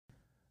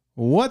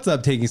What's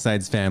up, Taking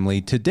Sides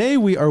family? Today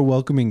we are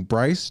welcoming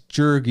Bryce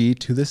Jurgi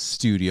to the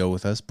studio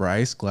with us.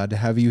 Bryce, glad to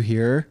have you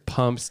here.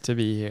 Pumped to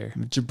be here.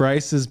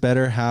 Bryce's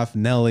better half,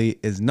 Nelly,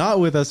 is not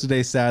with us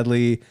today,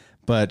 sadly,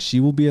 but she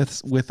will be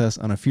with us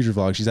on a future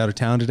vlog. She's out of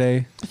town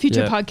today.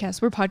 Future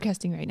podcast. We're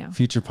podcasting right now.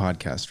 Future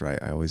podcast,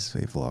 right? I always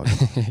say vlog.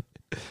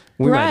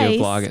 We might do a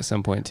vlog at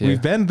some point too.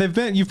 You've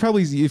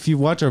probably, if you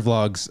watch our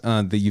vlogs,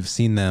 that you've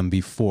seen them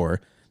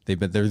before. They're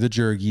the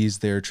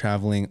Jurgis. They're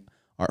traveling,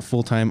 our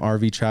full-time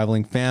RV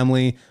traveling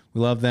family.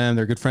 We love them.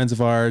 They're good friends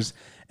of ours.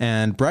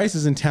 And Bryce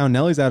is in town.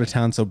 Nelly's out of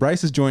town. So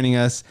Bryce is joining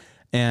us,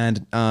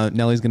 and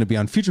Nelly's going to be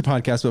on future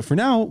podcasts. But for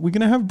now, we're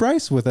going to have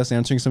Bryce with us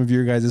answering some of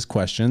your guys'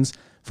 questions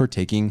for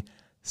Taking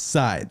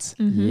Sides.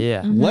 Mm-hmm.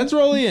 Yeah. Let's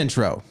roll the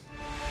intro.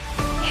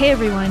 Hey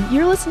everyone,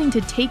 you're listening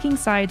to Taking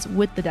Sides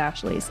with the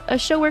Dashleys, a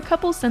show where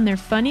couples send their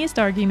funniest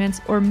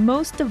arguments or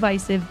most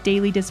divisive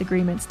daily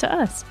disagreements to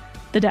us,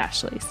 the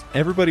Dashleys.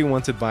 Everybody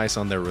wants advice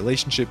on their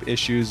relationship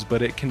issues,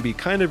 but it can be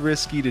kind of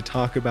risky to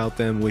talk about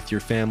them with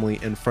your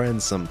family and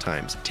friends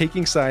sometimes.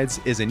 Taking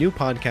Sides is a new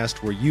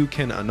podcast where you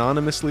can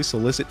anonymously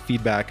solicit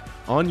feedback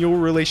on your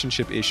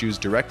relationship issues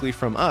directly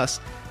from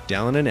us,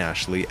 Dallin and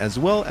Ashley, as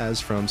well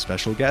as from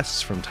special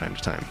guests from time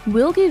to time.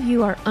 We'll give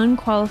you our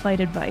unqualified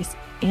advice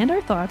and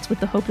our thoughts with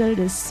the hope that it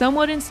is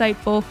somewhat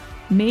insightful,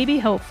 maybe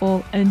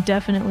helpful, and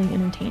definitely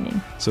entertaining.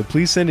 So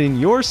please send in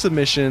your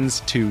submissions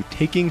to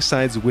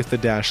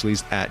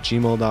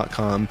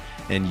takingsideswiththedashleys@gmail.com,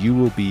 and you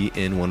will be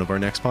in one of our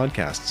next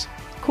podcasts.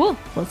 Cool,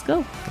 let's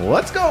go.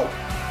 Let's go!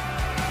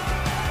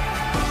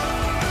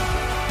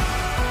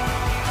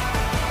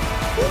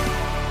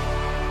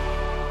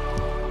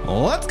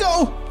 Let's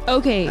go.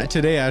 Okay.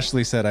 Today,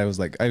 Ashley said, I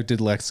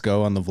did Let's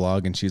Go on the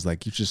vlog, and she's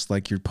like,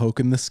 you're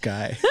poking the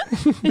sky.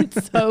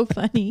 It's so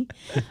funny.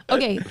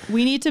 Okay,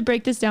 we need to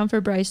break this down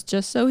for Bryce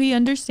just so he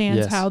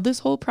understands how this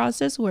whole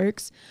process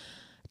works.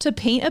 To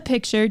paint a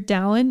picture,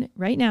 Dallin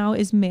right now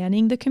is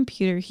manning the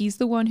computer. He's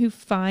the one who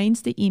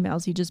finds the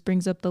emails. He just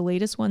brings up the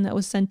latest one that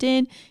was sent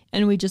in,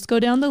 and we just go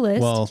down the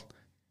list. Well,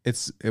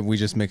 we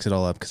just mix it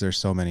all up because there's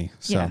so many.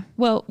 So. Yeah.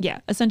 Well, yeah.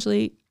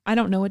 Essentially, I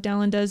don't know what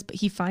Dallin does, but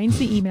he finds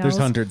the emails. There's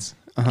hundreds.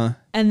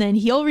 And then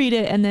he'll read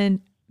it, and then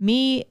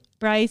me,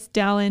 Bryce,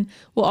 Dallin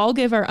will all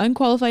give our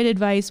unqualified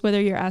advice, whether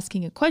you're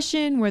asking a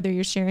question, whether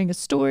you're sharing a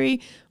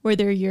story,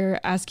 whether you're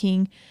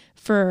asking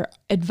for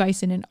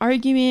advice in an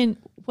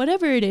argument,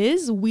 whatever it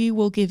is, we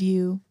will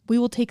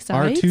take sides.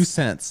 Our 2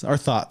 cents, our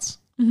thoughts.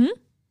 Mm-hmm.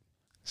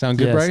 Sound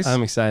good, Yes, Bryce?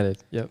 I'm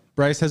excited. Yep.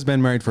 Bryce has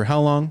been married for how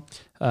long?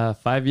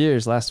 5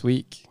 years last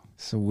week.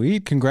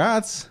 Sweet.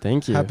 Congrats.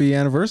 Thank you. Happy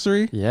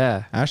anniversary.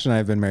 Yeah. Ash and I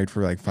have been married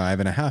for like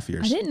 5.5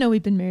 years. I didn't know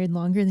we'd been married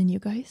longer than you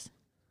guys.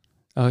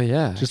 Oh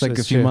yeah. Just actually, like a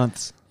it's few true.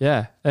 months.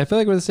 Yeah. I feel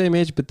like we're the same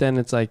age, but then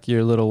it's like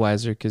you're a little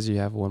wiser because you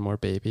have one more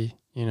baby,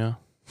 you know?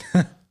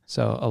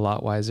 So a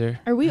lot wiser.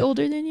 Are we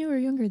older than you or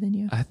younger than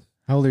you? How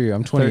old are you?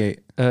 I'm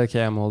 28.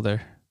 Okay, I'm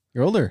older.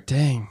 You're older.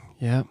 Dang.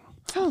 Yep.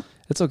 Oh.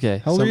 It's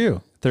okay. How old are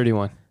you?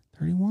 31.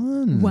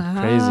 31.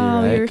 Wow. Crazy,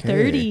 right? You're Okay.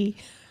 30.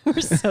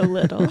 We're so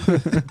little.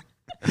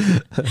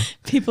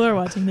 People are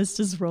watching this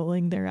just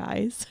rolling their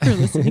eyes or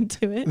listening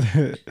to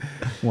it.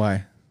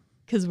 Why?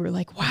 Because we're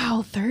like,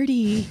 wow, 30.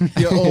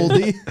 You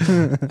oldie.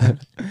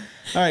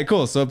 All right,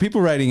 cool. So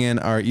people writing in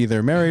are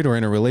either married or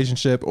in a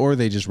relationship, or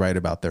they just write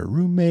about their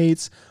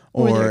roommates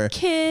Or or their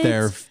kids.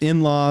 their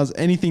in-laws,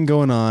 anything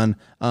going on.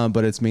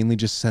 But it's mainly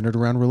just centered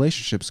around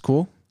relationships.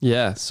 Cool.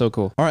 Yeah. So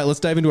cool. All right, let's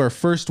dive into our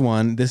first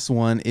one. This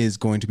one is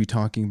going to be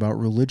talking about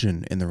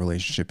religion in the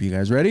relationship. You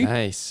guys ready?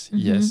 Nice.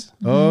 Yes.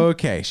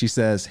 Okay. She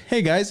says,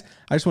 hey guys,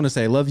 I just want to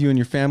say I love you and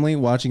your family.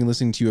 Watching and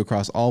listening to you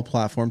across all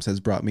platforms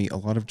has brought me a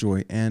lot of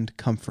joy and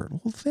comfort.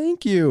 Well,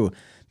 thank you.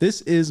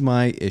 This is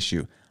my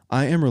issue.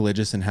 I am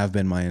religious and have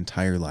been my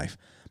entire life.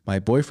 My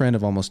boyfriend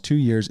of almost 2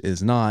 years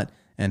is not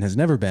and has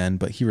never been,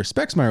 but he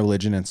respects my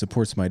religion and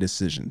supports my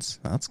decisions.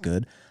 That's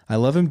good. I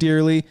love him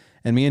dearly,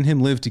 and me and him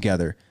live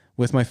together.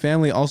 With my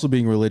family also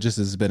being religious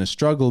has been a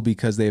struggle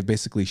because they have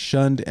basically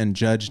shunned and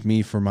judged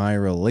me for my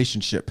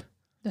relationship.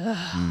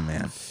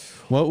 Man,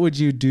 what would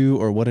you do,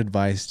 or what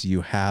advice do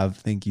you have?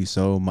 Thank you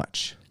so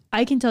much.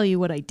 I can tell you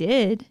what I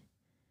did.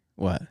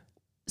 What?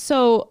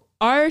 So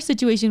our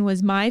situation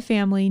was my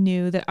family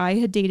knew that I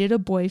had dated a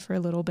boy for a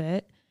little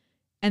bit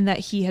and that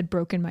he had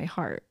broken my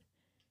heart.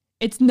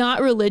 It's not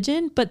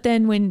religion, but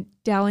then when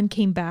Dallin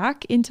came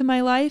back into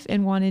my life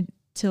and wanted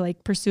to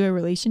like pursue a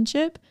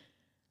relationship,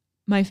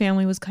 my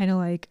family was kind of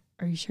like,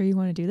 are you sure you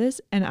want to do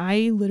this? And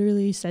I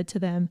literally said to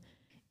them,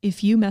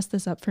 if you mess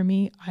this up for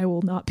me, I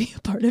will not be a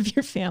part of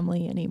your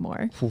family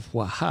anymore.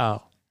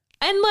 Wow.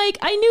 And like,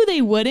 I knew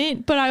they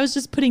wouldn't, but I was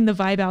just putting the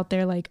vibe out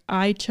there. Like,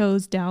 I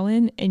chose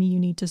Dallin and you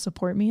need to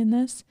support me in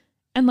this.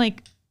 And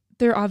like,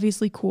 they're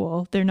obviously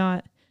cool.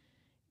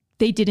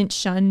 They didn't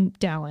shun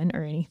Dallin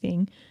or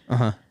anything.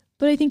 Uh-huh.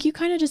 But I think you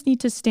kind of just need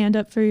to stand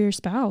up for your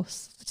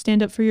spouse,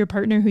 stand up for your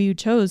partner who you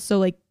chose.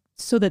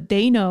 So that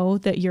they know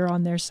that you're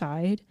on their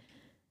side.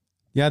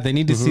 Yeah, they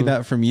need to see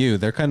that from you.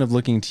 They're kind of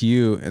looking to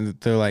you, and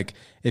they're like,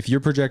 if you're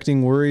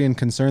projecting worry and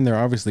concern, they're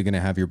obviously going to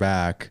have your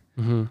back.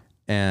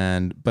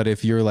 But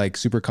if you're like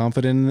super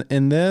confident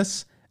in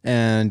this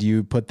and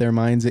you put their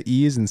minds at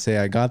ease and say,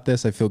 I got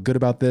this, I feel good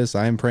about this,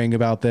 I'm praying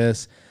about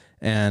this,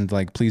 and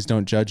like, please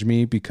don't judge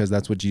me because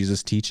that's what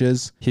Jesus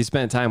teaches. He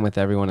spent time with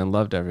everyone and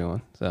loved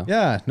everyone. So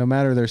Yeah, no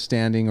matter their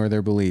standing or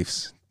their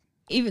beliefs.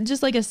 Even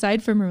just like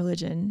aside from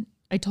religion,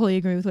 I totally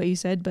agree with what you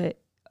said, but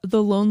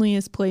the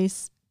loneliest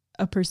place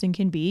a person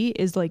can be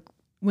is like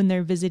when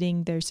they're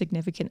visiting their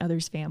significant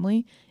other's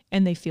family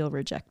and they feel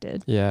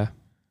rejected. yeah.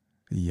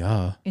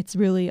 Yeah. It's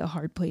really a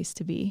hard place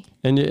to be.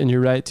 And you're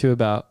right too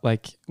about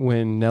like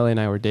when Nellie and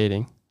I were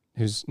dating,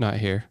 who's not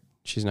here.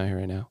 She's not here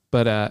right now.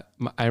 But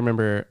I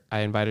remember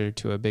I invited her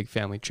to a big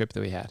family trip that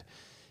we had.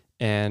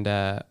 And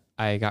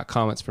I got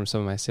comments from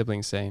some of my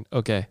siblings saying,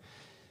 okay,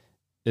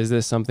 is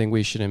this something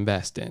we should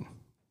invest in?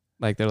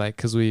 Like they're like,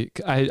 because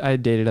I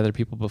dated other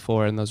people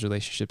before and those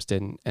relationships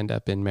didn't end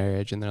up in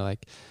marriage. And they're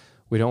like,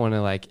 we don't want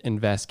to like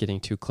invest getting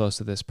too close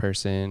to this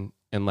person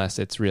unless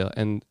it's real.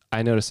 And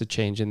I noticed a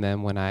change in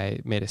them when I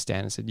made a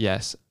stand and said,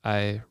 yes,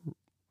 I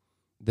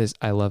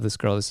love this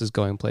girl. This is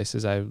going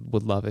places. I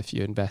would love if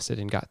you invested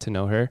and got to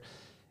know her.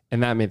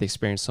 And that made the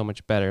experience so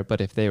much better.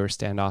 But if they were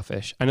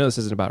standoffish, I know this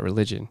isn't about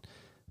religion,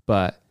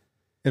 but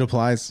It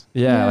applies.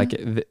 yeah.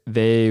 Like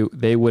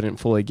they wouldn't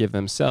fully give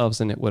themselves,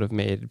 and it would have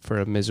made for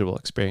a miserable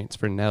experience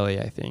for Nellie,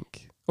 I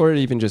think, or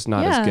even just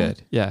not as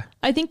good. Yeah.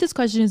 I think this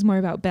question is more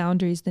about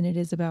boundaries than it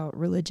is about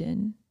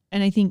religion.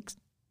 And I think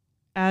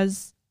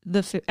as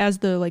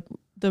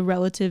the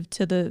relative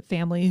to the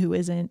family who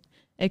isn't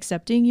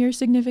accepting your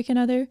significant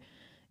other,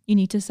 you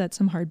need to set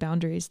some hard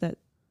boundaries that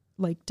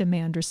like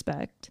demand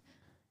respect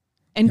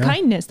and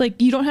kindness.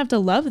 Like you don't have to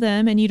love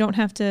them and you don't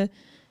have to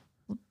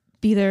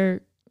be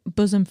their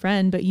bosom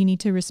friend, but you need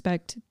to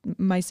respect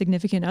my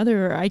significant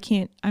other, or I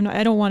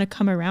don't want to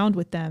come around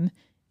with them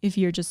if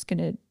you're just going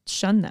to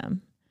shun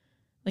them.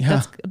 Like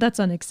that's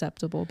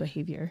unacceptable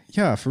behavior.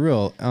 Yeah, for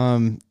real.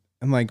 And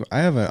like, I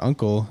have an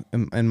uncle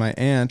and my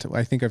aunt,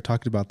 I think I've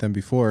talked about them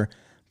before,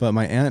 but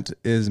my aunt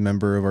is a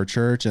member of our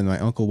church and my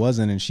uncle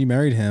wasn't, and she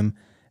married him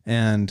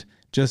and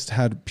just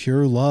had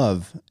pure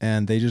love.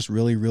 And they just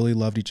really, really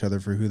loved each other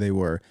for who they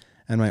were.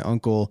 And my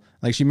uncle,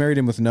 like, she married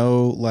him with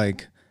no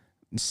like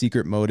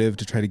secret motive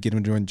to try to get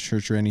him to join the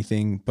church or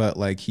anything. But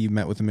like, he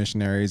met with the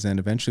missionaries, and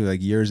eventually,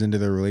 like years into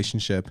their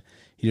relationship,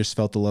 he just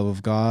felt the love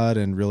of God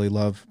and really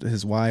loved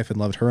his wife and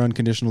loved her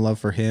unconditional love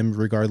for him,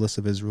 regardless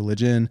of his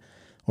religion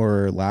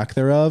or lack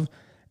thereof.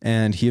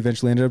 And he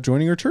eventually ended up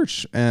joining her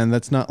church. And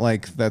that's not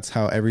like that's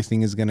how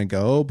everything is going to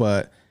go,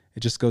 but it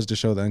just goes to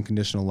show that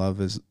unconditional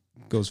love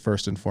goes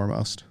first and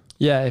foremost.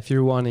 Yeah. If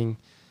you're wanting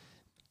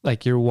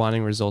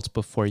results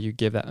before you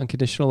give that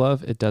unconditional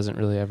love, it doesn't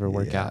really ever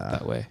work out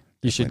that way.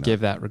 You should give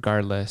that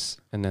regardless,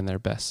 and then their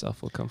best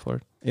self will come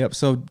forward. Yep.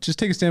 So just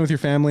take a stand with your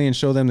family and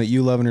show them that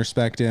you love and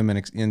respect him,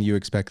 and you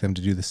expect them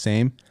to do the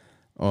same,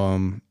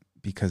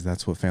 because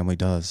that's what family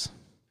does.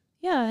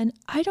 Yeah, and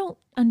I don't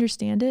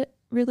understand it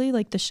really,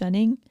 like the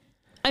shunning.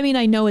 I mean,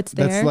 I know it's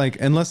there. That's like,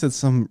 unless it's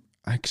some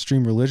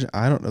extreme religion,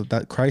 I don't know.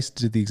 That Christ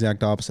did the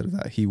exact opposite of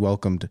that. He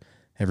welcomed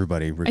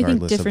everybody regardless of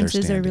their standing. I think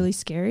differences are really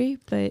scary,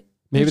 but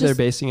maybe they're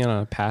basing it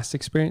on a past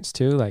experience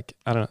too. Like,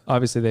 I don't know.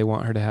 Obviously, they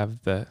want her to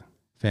have the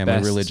family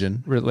best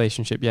religion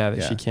relationship,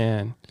 that she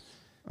can.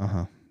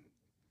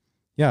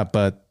 Yeah,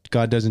 but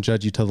God doesn't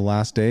judge you till the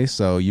last day,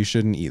 so you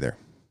shouldn't either.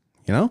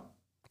 You know?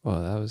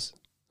 Well,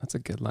 that's a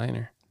good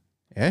liner.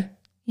 Yeah.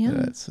 yeah.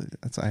 That's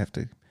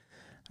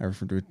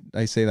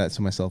I say that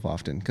to myself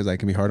often because I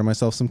can be hard on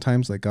myself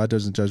sometimes. Like, God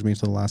doesn't judge me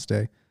till the last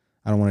day.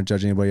 I don't want to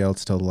judge anybody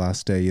else till the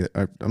last day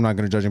either. I'm not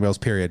going to judge anybody else,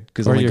 period.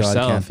 Because only yourself,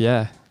 God can.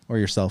 yeah. Or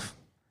yourself.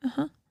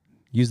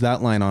 Use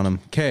that line on them.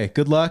 Okay,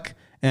 good luck,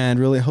 and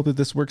really hope that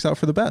this works out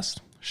for the best.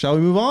 Shall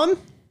we move on?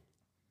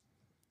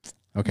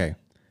 Okay,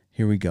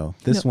 here we go.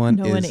 No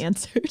one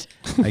answered.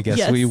 I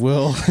guess we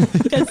will.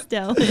 Yes,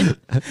 Dallin.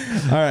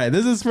 All right,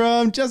 this is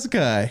from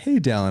Jessica.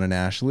 Hey, Dallin and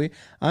Ashley.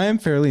 I am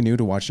fairly new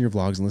to watching your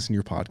vlogs and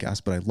listening to your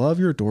podcast, but I love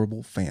your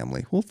adorable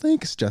family. Well,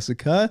 thanks,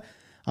 Jessica.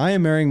 I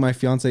am marrying my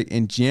fiance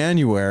in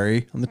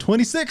January on the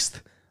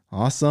 26th.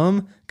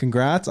 Awesome.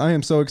 Congrats. I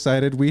am so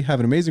excited. We have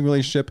an amazing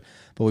relationship,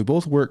 but we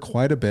both work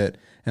quite a bit,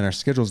 and our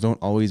schedules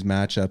don't always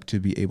match up to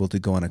be able to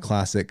go on a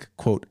classic,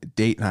 quote,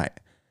 date night.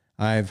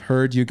 I've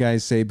heard you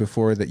guys say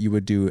before that you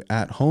would do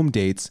at-home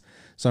dates,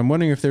 so I'm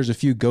wondering if there's a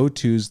few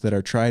go-tos that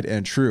are tried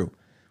and true.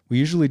 We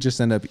usually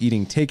just end up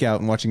eating takeout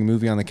and watching a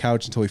movie on the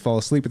couch until we fall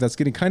asleep, but that's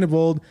getting kind of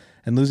old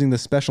and losing the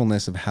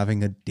specialness of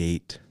having a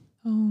date.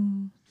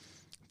 Oh.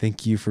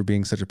 Thank you for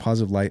being such a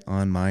positive light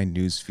on my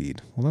news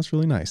feed. Well, that's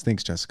really nice.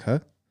 Thanks,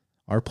 Jessica.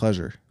 Our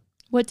pleasure.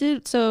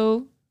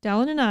 So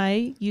Dallin and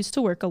I used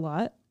to work a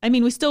lot. I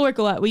mean, we still work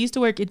a lot. We used to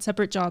work in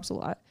separate jobs a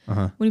lot.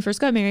 When we first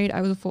got married,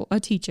 I was a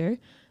teacher.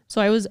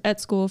 So I was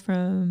at school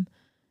from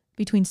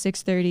between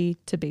 6:30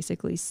 to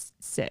basically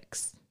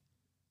 6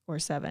 or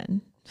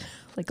 7,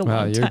 like a long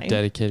time. Wow, you're a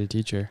dedicated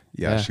teacher.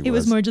 Yeah, she was. It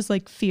was more just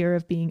like fear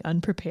of being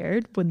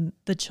unprepared when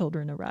the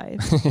children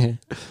arrived.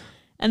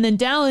 And then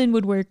Dallin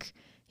would work.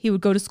 He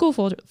would go to school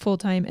full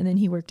time, and then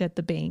he worked at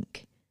the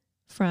bank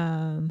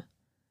from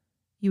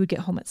you would get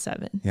home at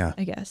 7. Yeah.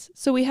 I guess.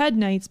 So we had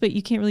nights, but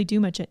you can't really do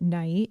much at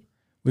night.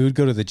 We would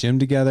go to the gym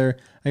together.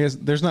 I guess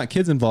there's not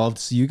kids involved,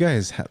 so you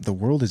guys have the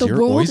world is The your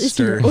world oyster. is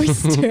your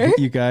oyster.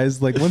 You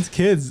guys, like once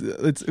kids,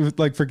 it's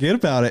like forget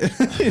about it.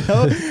 You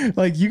know,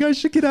 like you guys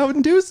should get out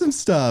and do some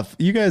stuff.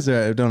 You guys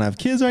don't have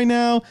kids right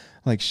now.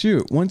 Like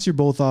shoot, once you're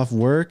both off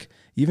work,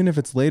 even if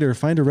it's later,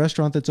 find a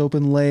restaurant that's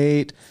open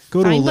late.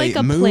 Go to a Find, late like,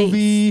 a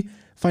movie.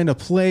 Find a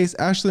place.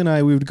 Ashley and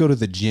I, we would go to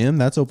the gym.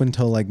 That's open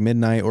till like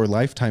midnight, or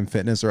Lifetime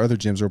Fitness or other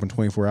gyms are open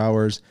 24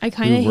 hours. I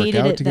kind of We would work hated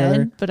out it together.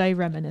 then, but I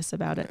reminisce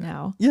about it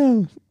now.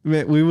 Yeah,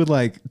 we would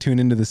like tune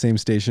into the same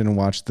station and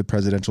watch the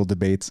presidential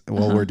debates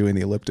while we're doing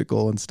the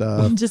elliptical and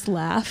stuff. Just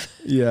laugh.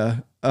 Yeah.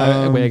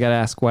 Wait, I gotta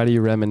ask, why do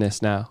you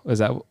reminisce now? Is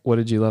that what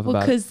did you love Well,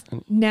 about it?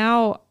 because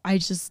now I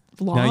just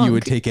long Now you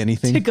would take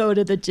anything. to go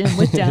to the gym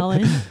with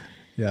Dallin.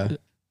 Yeah.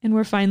 And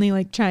we're finally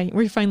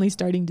we're finally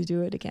starting to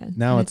do it again.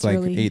 Now And it's like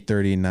really,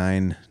 8:30,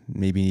 9,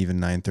 maybe even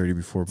 9:30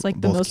 before it's like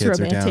the both most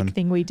kids are down romantic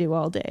thing we do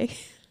all day.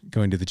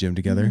 going to the gym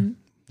together. Mhm.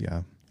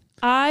 Yeah.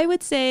 I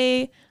would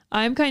say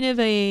I'm kind of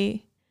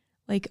a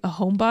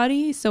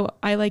homebody, so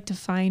I like to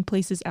find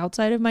places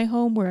outside of my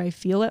home where I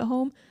feel at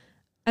home.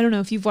 I don't know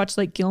if you've watched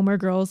like Gilmore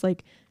Girls,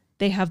 like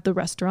they have the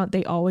restaurant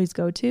they always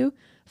go to.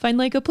 Find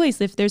like a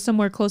place, if there's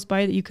somewhere close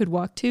by that you could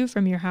walk to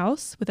from your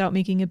house without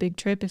making a big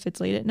trip if it's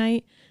late at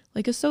night,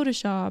 like a soda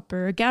shop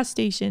or a gas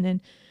station, and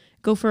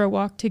go for a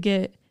walk to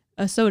get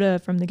a soda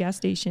from the gas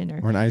station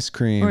Or an ice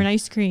cream.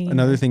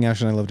 Another thing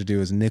Ashley and I love to do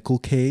is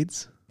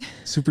nickelcades.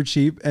 Super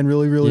cheap and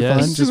really, really Yes.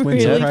 fun. Just win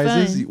Really some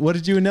prizes. fun. What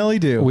did you and Nelly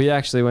do? We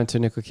actually went to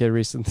Nickel Kid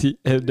recently,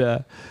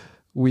 and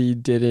we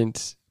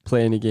didn't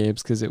play any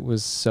games because it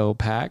was so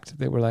packed.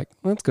 They were like,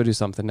 let's go do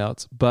something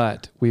else.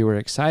 But we were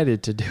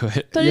excited to do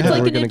it. But it's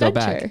like we're an gonna go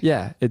adventure. back.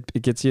 Yeah,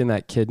 it gets you in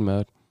that kid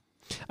mode.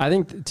 I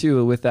think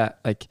too with that,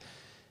 like,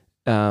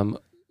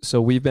 so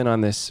we've been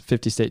on this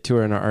 50-state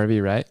tour in our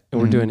RV, right?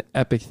 And we're Mhm. doing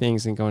epic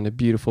things and going to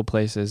beautiful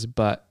places.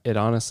 But it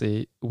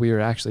honestly, we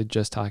were actually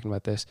just talking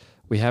about this.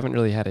 We haven't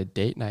really had a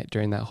date night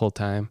during that whole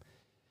time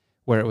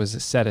where it was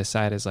set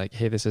aside as like,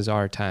 hey, this is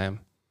our time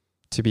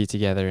to be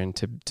together and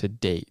to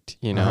date,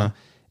 you know? Uh-huh.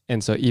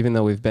 And so even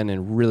though we've been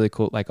in really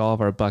cool, like all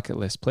of our bucket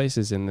list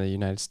places in the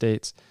United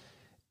States,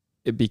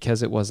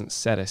 because it wasn't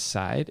set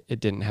aside, it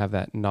didn't have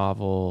that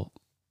novel,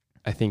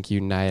 I think,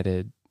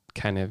 united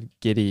kind of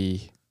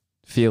giddy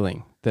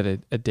feeling that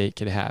a date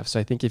could have. So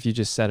I think if you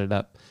just set it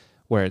up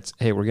where it's,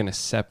 hey, we're going to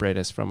separate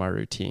us from our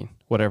routine,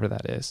 whatever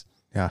that is,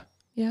 Yeah.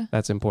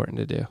 that's important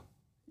to do.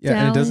 Yeah.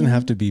 And it doesn't Down.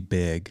 have to be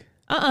big.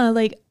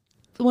 Like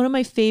one of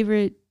my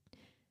favorite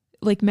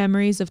like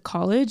memories of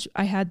college,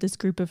 I had this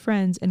group of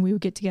friends and we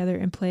would get together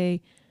and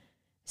play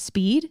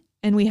speed,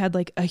 and we had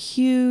like a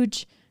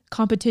huge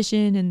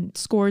competition and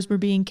scores were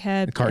being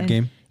kept. A card and-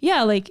 game.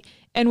 Yeah, like,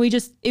 and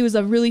it was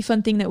a really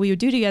fun thing that we would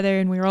do together,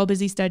 and we were all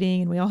busy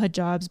studying and we all had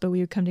jobs, but we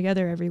would come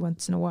together every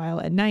once in a while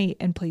at night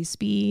and play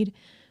speed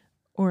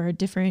or a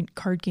different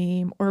card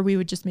game, or we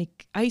would just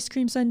make ice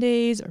cream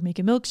sundaes or make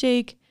a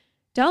milkshake.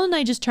 Dal and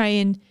I just try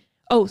and,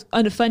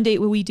 on a fun date,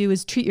 what we do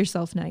is treat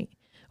yourself night,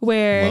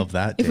 where Love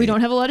that if we date.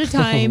 don't have a lot of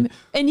time,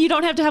 and you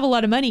don't have to have a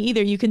lot of money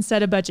either, you can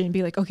set a budget and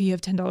be like, okay, you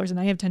have $10 and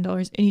I have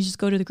 $10, and you just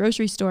go to the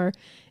grocery store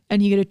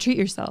and you get to treat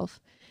yourself.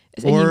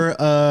 And you- Or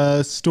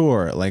a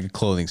store, like a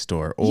clothing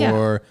store, or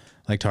Yeah.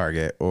 like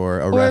Target, or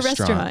a or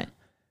restaurant. a restaurant.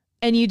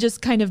 And you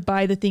just kind of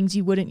buy the things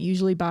you wouldn't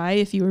usually buy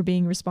if you were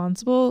being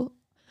responsible.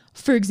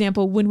 For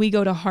example, when we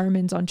go to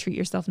Harmon's on Treat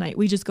Yourself night,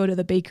 we just go to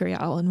the bakery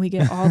aisle and we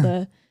get all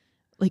the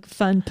like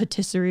fun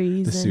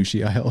patisseries. The and,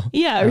 sushi aisle.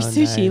 Yeah, or Oh,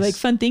 sushi, nice. like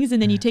fun things.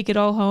 And then you take it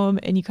all home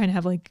and you kind of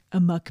have like a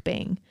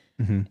mukbang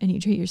Mhm. and you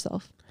treat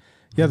yourself.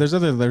 Yeah,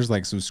 there's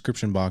like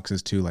subscription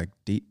boxes too, like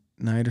date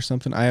night or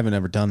something. I haven't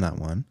ever done that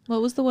one.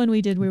 What was the one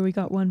we did where we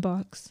got one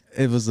box?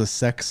 It was a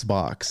sex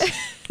box.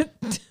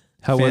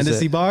 How was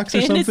Fantasy it? box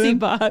or Fantasy something?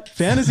 box.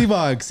 Fantasy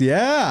box.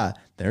 Yeah.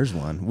 There's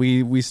one.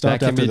 We That stopped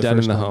can after be the done in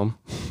first the one. home.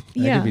 That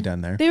Yeah. could be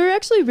done there. They were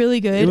actually really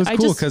good. It was I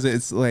cool just, because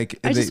it's like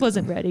I just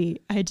wasn't ready.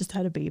 I had just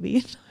had a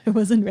baby. I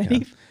wasn't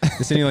ready.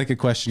 they send you like a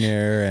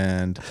questionnaire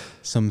and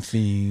some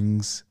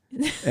things,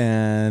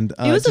 and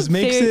It was just a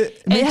makes very-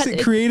 it makes it-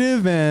 it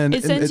creative and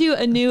It sends you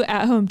a new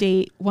at-home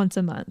date once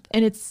a month,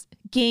 and it's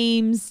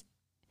games,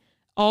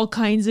 all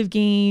kinds of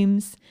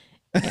games.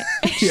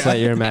 Just let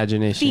your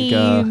imagination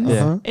go. Themes. Yeah.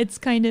 Uh-huh. It's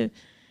kind of,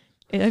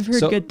 I've heard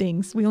So- good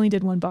things. We only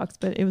did one box,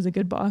 but it was a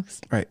good box.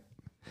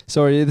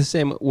 So are you the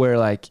same where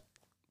like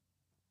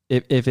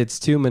if it's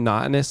too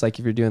monotonous, like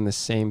if you're doing the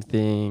same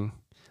thing,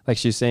 like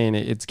she's saying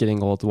it's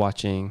getting old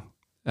watching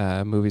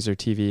movies or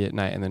TV at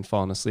night and then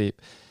falling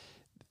asleep.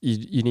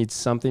 You need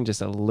something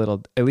just a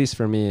little, at least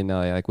for me and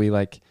Nelly, like we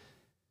like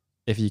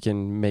if you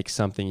can make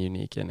something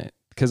unique in it.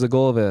 Because the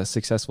goal of a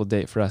successful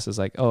date for us is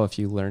like, oh, if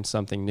you learn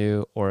something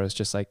new, or it's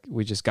just like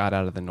we just got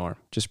out of the norm,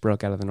 just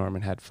broke out of the norm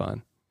and had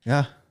fun.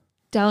 Yeah.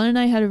 Dallin and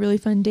I had a really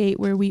fun date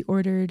where we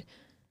ordered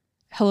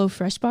Hello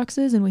Fresh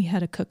boxes and we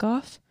had a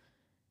cook-off.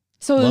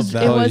 So Love it was,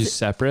 that. it Oh, you was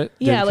separate?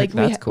 yeah, Did- like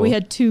that's cool. we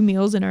had 2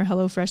 meals in our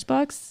Hello Fresh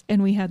box,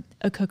 and we had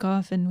a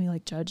cook-off and we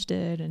like judged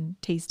it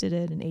and tasted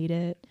it and ate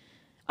it.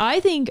 I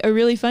think a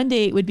really fun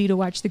date would be to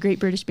watch the Great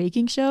British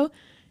Baking Show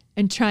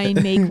and try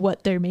and make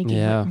what they're making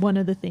Yeah. one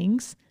of the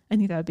things. I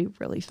think that would be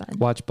really fun.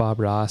 Watch Bob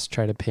Ross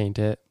try to paint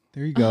it.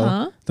 There you go.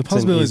 Uh-huh. The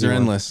possibilities easy are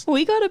one. endless.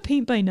 We got a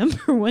paint by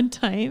number one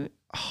time.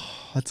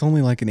 That's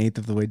only like an eighth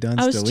of the way done.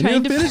 I was Still, we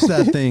trying didn't to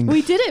finish that thing.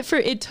 We did it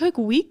it took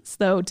weeks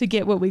though to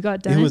get what we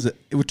got done.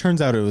 It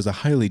turns out it was a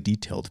highly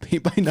detailed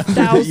paint by number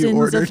that you thousands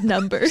ordered. of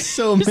numbers.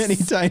 So many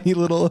tiny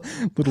little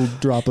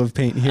drop of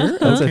paint here.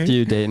 That's Okay. a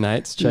few date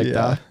nights checked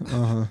Yeah.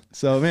 off.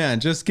 So man,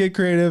 just get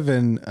creative,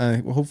 and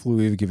hopefully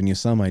we've given you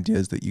some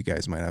ideas that you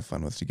guys might have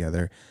fun with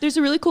together. There's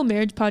a really cool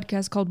marriage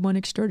podcast called One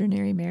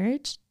Extraordinary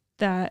Marriage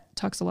that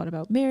talks a lot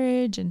about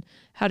marriage and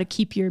how to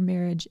keep your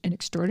marriage an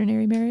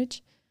extraordinary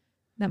marriage.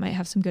 That might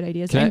have some good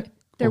ideas. Can I- And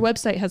their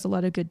website has a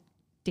lot of good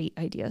date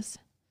ideas.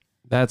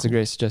 That's a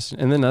great suggestion.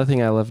 And then another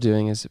thing I love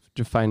doing is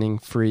finding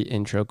free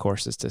intro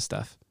courses to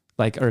stuff.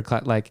 Like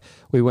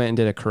we went and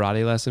did a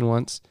karate lesson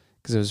once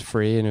because it was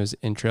free and it was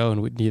intro,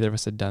 and neither of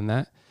us had done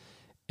that.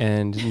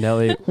 And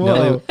Nellie,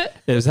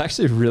 it was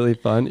actually really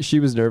fun. She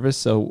was nervous,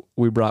 so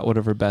we brought one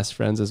of her best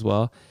friends as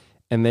well.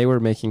 And they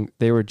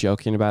were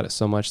joking about it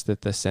so much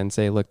that the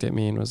sensei looked at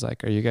me and was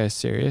like, "Are you guys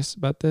serious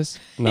about this?"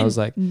 And I was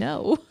like,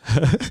 No.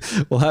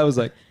 well, I was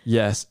like,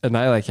 yes. And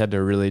I had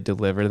to really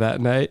deliver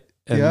that night.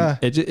 And Yeah.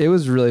 it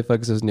was really fun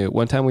because it was new.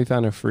 One time we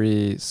found a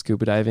free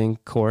scuba diving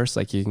course.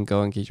 Like you can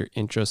go and get your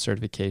intro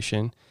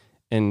certification,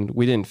 and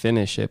we didn't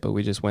finish it, but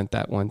we just went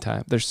that one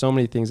time. There's so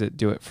many things that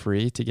do it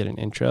free to get an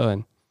intro,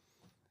 and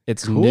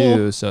it's Cool.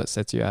 new. So it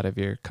sets you out of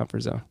your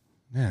comfort zone.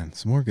 Man,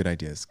 some more good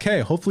ideas.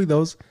 Okay, hopefully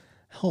those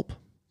help.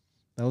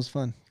 That was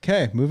fun.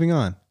 Okay, moving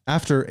on.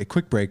 After a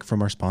quick break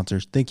from our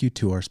sponsors, thank you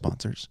to our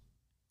sponsors.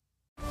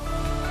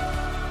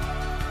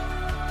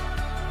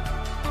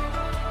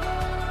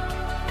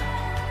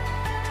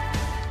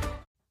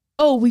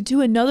 Oh, we do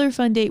another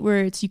fun date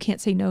where it's you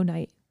can't say no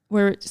night.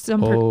 Where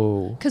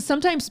Oh, because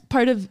sometimes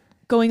part of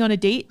going on a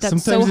date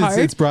that's Sometimes so hard.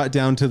 it's brought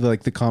down to the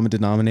common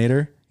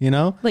denominator, you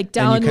know? Like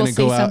And Dallin you will kinda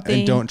say go out something.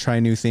 and don't try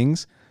new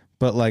things.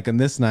 But like on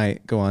this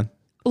night, go on.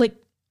 Like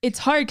it's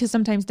hard because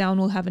sometimes Dallin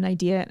will have an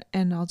idea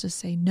and I'll just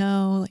say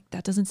no, like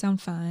that doesn't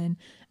sound fun.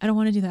 I don't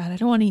want to do that. I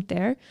don't want to eat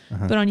there.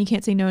 Uh-huh. But on You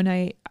Can't Say No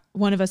night,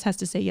 one of us has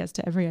to say yes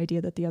to every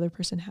idea that the other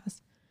person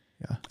has.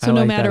 Yeah. So I no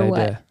like matter that what,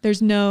 idea.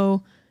 there's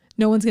no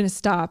one's gonna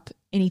stop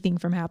anything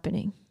from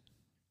happening.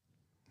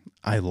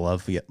 I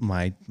love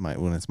my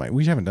when it's my.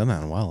 We haven't done that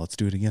in a while. Let's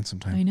do it again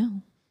sometime. I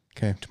know.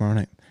 Okay, tomorrow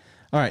night.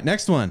 All right,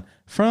 next one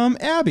from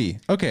Abby.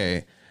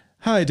 Okay.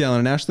 Hi, Dallin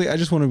and Ashley. I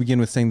just want to begin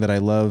with saying that I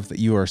love that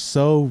you are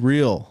so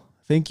real.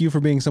 Thank you for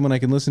being someone I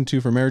can listen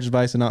to for marriage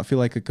advice and not feel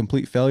like a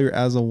complete failure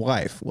as a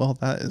wife. Well,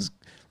 that is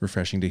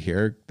refreshing to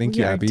hear. Thank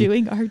you, We are Abby.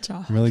 doing our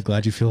job. I'm really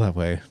glad you feel that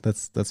way.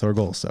 That's our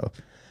goal. So,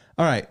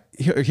 all right,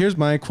 here's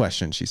my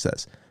question. She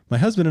says, my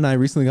husband and I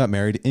recently got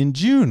married in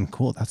June.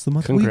 Cool. That's the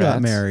month we got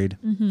Congrats. married.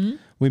 Mm-hmm.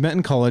 We met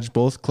in college,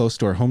 both close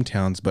to our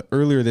hometowns, but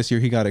earlier this year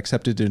he got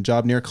accepted to a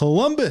job near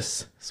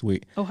Columbus.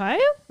 Sweet. Ohio?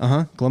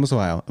 Columbus,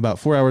 Ohio, about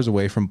 4 hours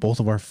away from both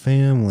of our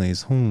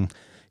families.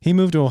 He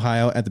moved to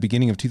Ohio at the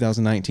beginning of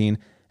 2019,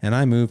 and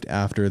I moved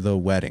after the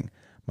wedding.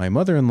 My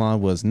mother-in-law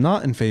was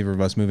not in favor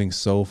of us moving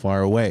so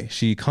far away.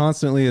 She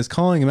constantly is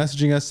calling and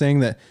messaging us saying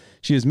that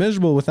she is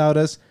miserable without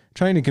us,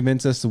 trying to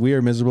convince us that we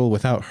are miserable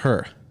without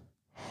her.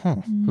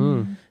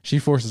 She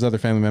forces other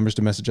family members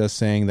to message us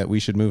saying that we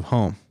should move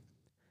home.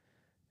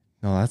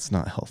 No, that's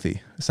not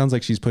healthy. It sounds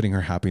like she's putting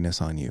her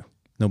happiness on you.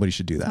 Nobody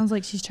should do that. Sounds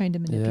like she's trying to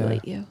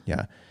manipulate you.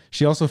 Yeah.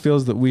 She also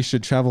feels that we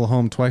should travel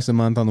home twice a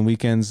month on the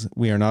weekends.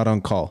 We are not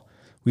on call.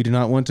 We do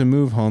not want to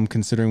move home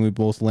considering we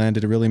both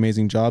landed really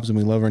amazing jobs and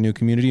we love our new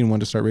community and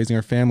want to start raising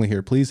our family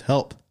here. Please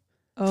help.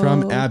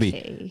 From Abby.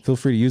 Okay. Feel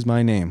free to use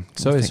my name.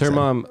 so Oh, is thanks, her Abby.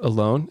 mom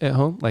alone at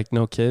home? Like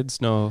no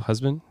kids, no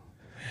husband?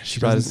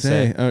 She probably doesn't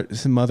say.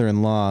 It's a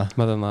mother-in-law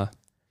Mother-in-law.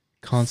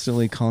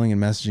 constantly calling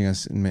and messaging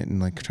us and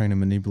like trying to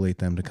manipulate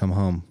them to come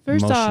home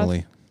First off,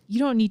 emotionally. You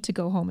don't need to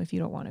go home if you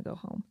don't want to go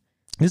home.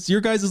 It's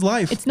your guys'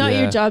 life. It's not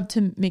Yeah. your job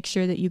to make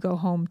sure that you go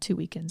home 2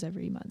 weekends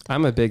every month.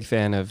 I'm a big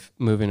fan of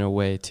moving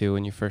away too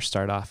when you first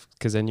start off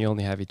because then you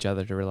only have each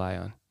other to rely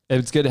on.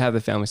 It's good to have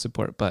the family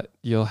support, but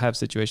you'll have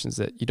situations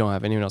that you don't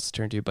have anyone else to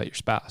turn to but your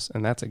spouse,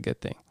 and that's a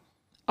good thing.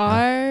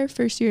 Our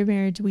first year of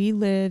marriage, we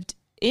lived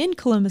in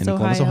Columbus,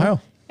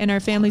 Ohio, and our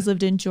families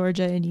lived in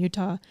Georgia and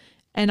Utah.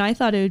 And I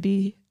thought it would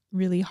be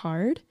really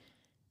hard,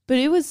 but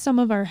it was some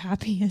of our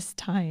happiest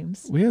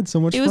times. We had so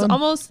much It fun. was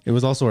almost, It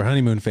was also our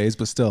honeymoon phase,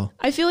 but still.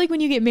 I feel like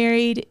when you get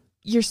married,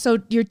 you're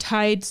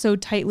tied so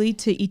tightly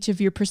to each of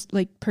your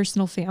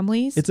personal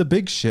families. It's a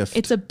big shift.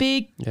 It's a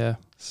big Yeah.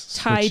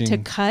 tie to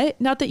Switching- cut.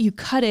 Not that you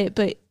cut it,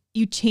 but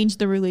you change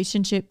the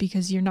relationship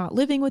because you're not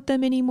living with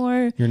them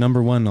anymore. Your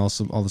number one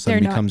also all of a sudden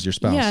They're not- becomes your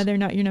spouse. Yeah, they're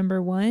not your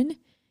number one.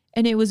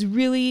 And it was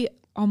really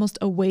almost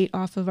a weight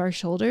off of our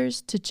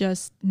shoulders to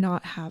just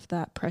not have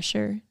that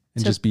pressure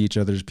and to- just be each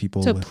other's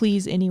people. to with-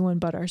 please anyone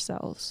but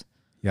ourselves.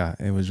 Yeah,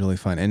 it was really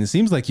fun. And it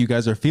seems like you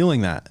guys are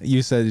feeling that.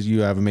 You said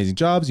you have amazing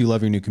jobs, you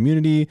love your new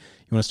community, you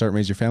want to start and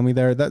raise your family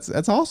there. That's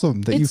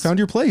awesome that you found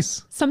your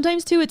place.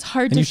 Sometimes too, it's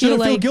hard And you to feel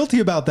shouldn't feel like guilty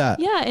about that.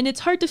 yeah, and it's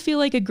hard to feel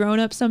like a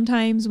grown up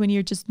sometimes when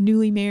you're just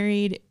newly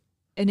married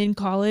and in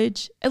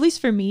college. At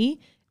least for me,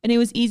 and it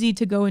was easy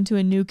to go into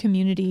a new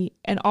community,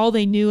 and all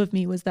they knew of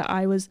me was that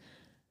I was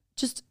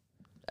just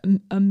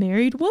a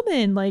married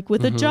woman, like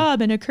with a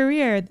job and a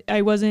career.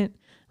 I wasn't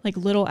like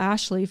little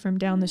Ashley from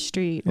down the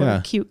street or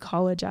Yeah. cute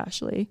college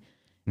Ashley.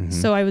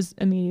 So I was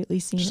immediately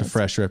seen Just a as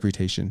fresh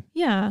reputation.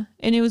 yeah,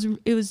 and it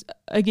was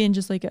again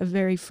just like a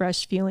very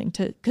fresh feeling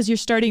because you're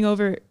starting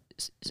over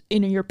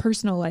in your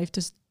personal life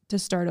to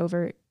start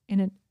over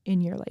in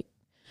your like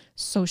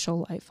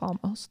social life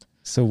almost.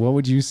 So what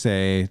would you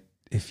say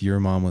if your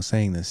mom was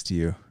saying this to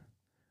you?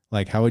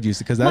 Like, how would you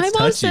say? Because that's My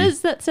mom touchy.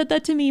 said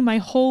that to me my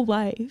whole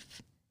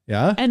life,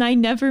 Yeah. and I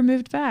never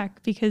moved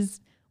back because,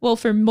 well,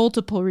 for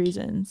multiple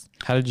reasons.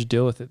 How did you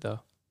deal with it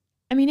though?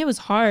 I mean, it was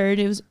hard.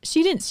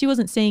 She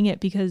wasn't saying it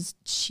because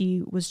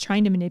she was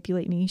trying to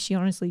manipulate me. She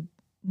honestly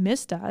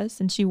missed us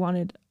and she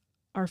wanted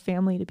our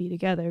family to be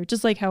together,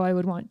 just like how I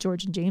would want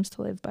George and James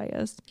to live by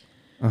us.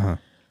 Uh-huh.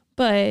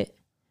 But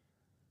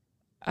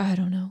I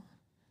don't know.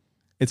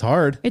 It's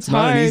hard. It's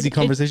not hard. an easy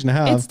conversation to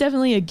have. It's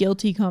definitely a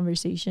guilty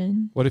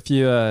conversation. What if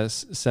you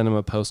send them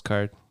a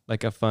postcard,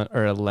 like a fun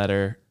or a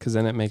letter? Because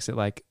then it makes it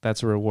like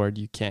that's a reward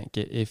you can't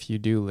get if you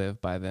do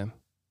live by them.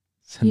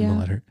 Send them Yeah. a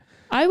letter.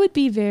 I would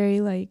be very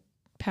like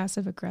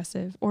passive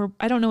aggressive, or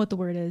I don't know what the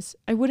word is.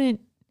 I wouldn't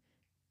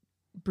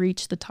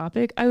breach the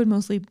topic. I would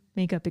mostly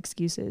make up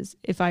excuses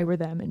if I were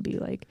them and be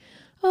like,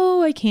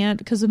 oh, I can't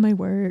because of my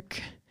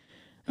work.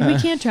 And we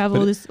can't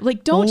travel this.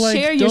 Like, don't well, like,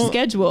 share your don't-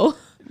 schedule.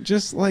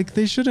 Just like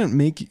they shouldn't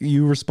make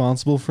you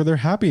responsible for their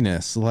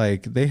happiness.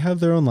 Like they have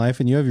their own life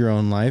and you have your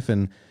own life,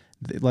 and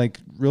like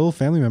real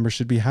family members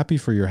should be happy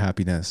for your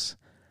happiness.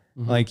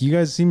 Like you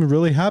guys seem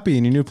really happy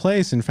in your new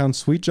place and found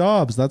sweet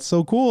jobs. That's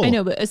so cool. I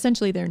know, but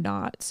essentially they're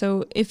not.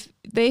 So if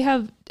they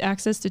have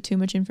access to too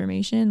much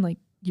information, like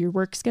your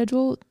work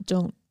schedule,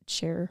 don't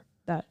share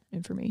that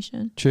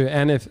information. True.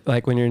 And if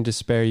like when you're in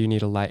despair, you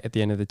need a light at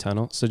the end of the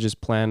tunnel. So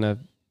just plan a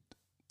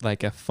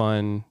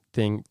fun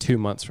thing 2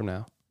 months from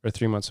now or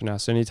 3 months from now.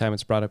 So anytime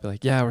it's brought up,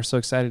 like, yeah, we're so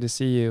excited to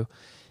see you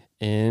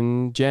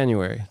in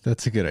January.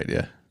 That's a good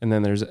idea. And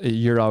then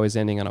you're always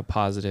ending on a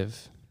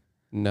positive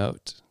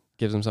note.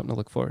 Gives them something to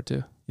look forward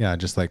to. Yeah,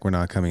 just like we're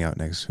not coming out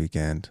next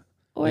weekend.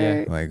 Or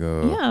Yeah. Like,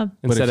 oh. yeah,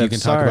 But Instead if you of can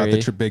talk about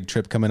the sorry. big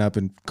trip coming up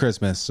in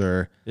Christmas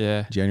or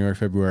Yeah. January,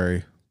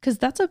 February, because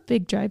that's a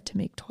big drive to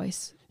make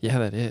twice. Yeah,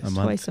 that is. a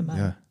month. Twice a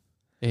month.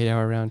 Yeah.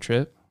 8-hour round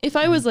trip. If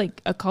I was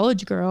like a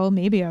college girl,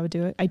 maybe I would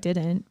do it. I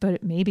didn't,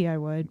 but maybe I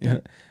would. Yeah.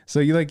 But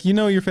So you like,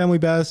 your family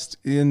best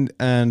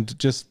and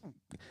just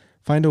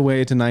find a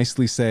way to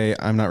nicely say,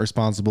 I'm not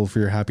responsible for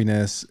your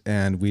happiness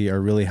and we are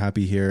really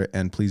happy here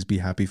and please be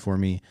happy for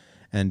me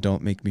and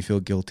don't make me feel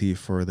guilty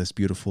for this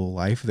beautiful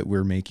life that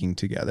we're making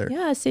together.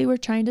 yeah, say we're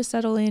trying to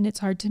settle in. It's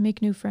hard to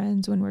make new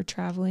friends when we're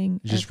traveling.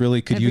 You just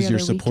really could every use your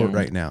other support weekend.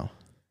 right now.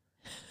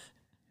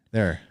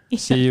 There.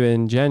 See you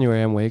in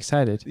January. I'm way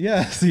excited.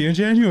 Yeah, see you in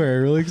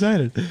January. Really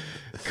excited.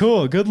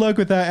 Cool. Good luck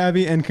with that,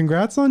 Abby, and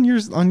congrats on your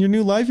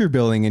new life you're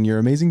building and your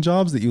amazing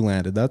jobs that you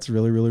landed. That's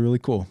really, really, really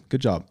cool.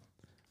 Good job.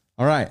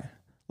 All right,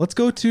 let's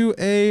go to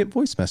a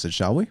voice message,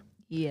 shall we?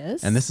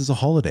 Yes. And this is a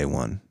holiday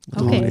one. With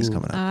the okay. holidays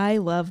coming up. I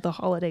love the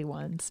holiday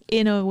ones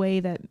in a way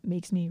that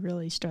makes me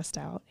really stressed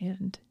out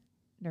and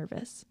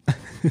nervous.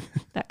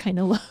 That kind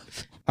of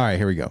love. All right,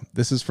 here we go.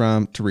 This is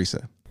from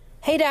Teresa.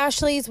 Hey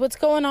Dashleys, what's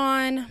going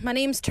on? My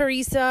name's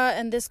Teresa,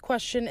 and this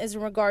question is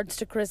in regards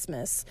to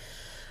Christmas.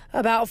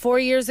 About 4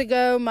 years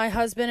ago, my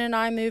husband and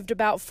I moved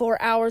about 4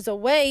 hours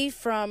away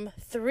from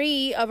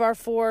 3 of our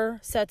 4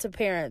 sets of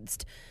parents.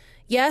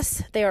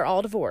 Yes, they are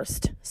all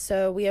divorced,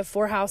 so we have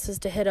 4 houses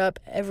to hit up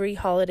every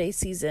holiday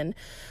season.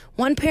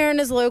 One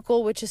parent is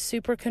local, which is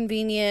super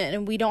convenient,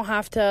 and we don't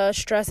have to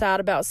stress out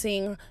about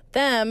seeing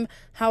them.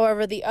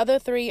 However, the other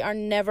 3 are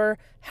never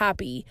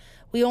happy.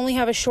 We only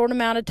have a short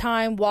amount of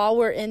time while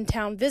we're in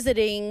town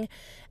visiting,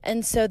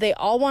 and so they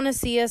all want to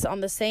see us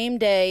on the same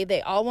day.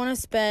 They all want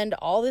to spend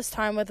all this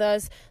time with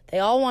us. They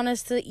all want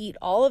us to eat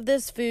all of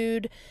this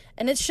food,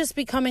 and it's just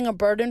becoming a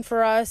burden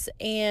for us,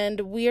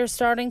 and we are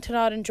starting to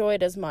not enjoy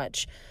it as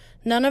much.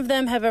 None of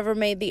them have ever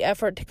made the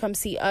effort to come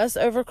see us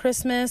over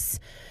Christmas,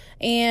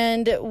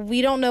 and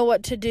we don't know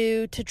what to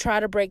do to try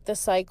to break the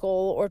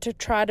cycle or to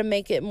try to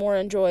make it more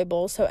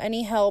enjoyable. So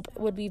any help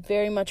would be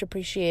very much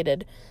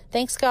appreciated.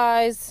 Thanks,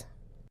 guys.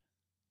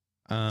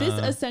 This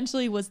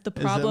essentially was the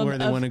Is problem that where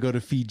they of want to go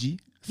to Fiji?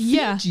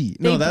 Yeah. Fiji.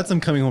 No, They- that's them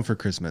coming home for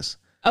Christmas.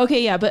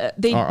 okay, yeah, but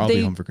they Or I'll they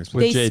be home for Christmas.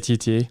 With They-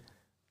 JTT.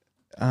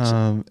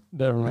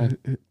 Never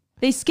mind.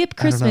 they skip I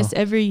don't Christmas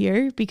know. every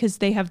year because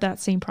they have that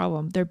same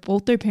problem. Their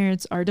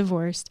parents are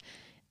divorced,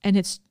 and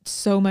it's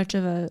so much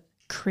of a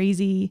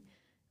crazy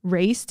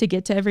race to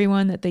get to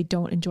everyone that they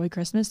don't enjoy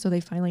Christmas. So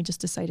they finally just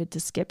decided to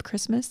skip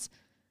Christmas,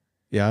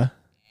 Yeah.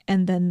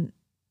 and then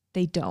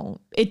they don't.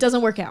 It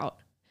doesn't work out.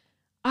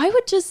 I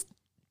would just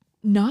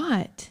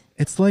not.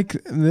 It's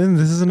like, then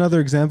this is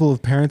another example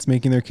of parents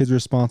making their kids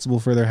responsible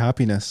for their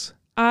happiness.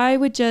 I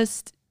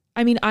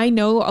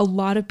know a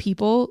lot of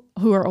people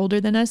who are older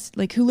than us,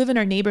 like who live in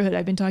our neighborhood.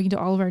 I've been talking to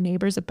all of our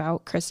neighbors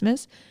about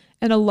Christmas,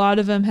 and a lot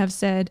of them have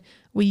said,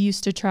 we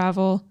used to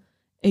travel,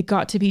 it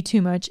got to be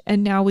too much,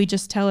 and now we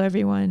just tell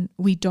everyone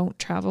we don't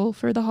travel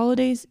for the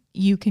holidays.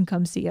 You can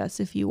come see us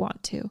if you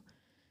want to.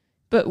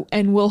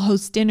 And we'll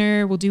host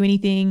dinner, we'll do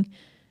anything.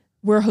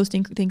 We're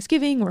hosting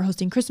Thanksgiving, we're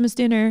hosting Christmas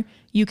dinner.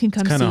 You can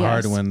come see us. It's kind of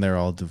hard when they're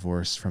all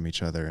divorced from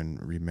each other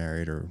and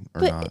remarried or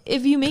not. But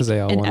if you make 'Cause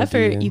they all an wanna be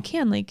effort, in. you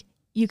can. Like,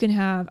 you can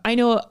have, I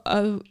know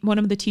one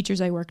of the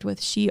teachers I worked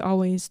with, she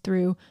always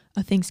threw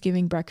a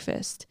Thanksgiving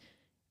breakfast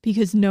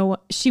because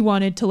she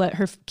wanted to let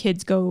her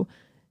kids go.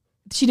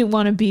 She didn't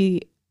want to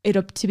be it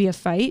up to be a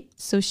fight.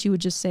 So she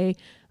would just say,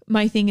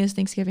 my thing is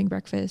Thanksgiving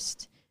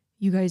breakfast.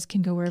 You guys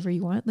can go wherever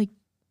you want. Like,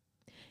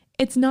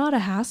 it's not a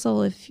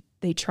hassle if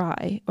they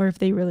try or if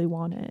they really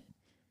want it.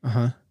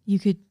 You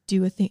could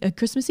do a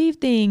Christmas Eve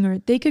thing, or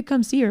they could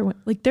come see her.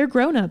 Like, they're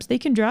grown-ups. They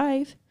can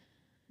drive.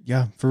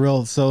 Yeah, for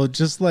real. So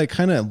just like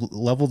kind of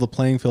level the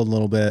playing field a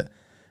little bit,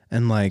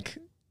 and like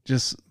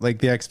just like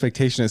the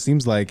expectation, it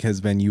seems like,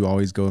 has been you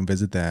always go and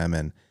visit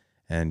them,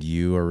 and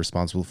you are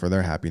responsible for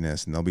their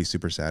happiness, and they'll be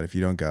super sad if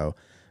you don't go.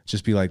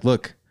 Just be like,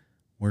 look,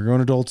 we're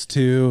grown adults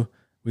too.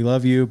 We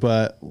love you,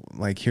 but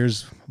like,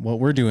 here's what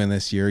we're doing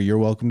this year. You're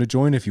welcome to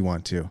join if you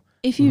want to.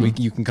 If you,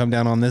 You can come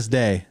down on this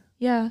day.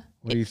 yeah.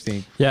 What do you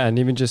think? Yeah, and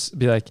even just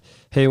be like,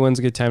 hey, when's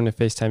a good time to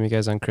FaceTime you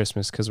guys on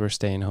Christmas because we're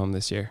staying home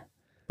this year,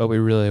 but we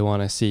really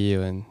want to see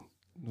you and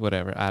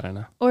whatever. I don't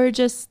know. Or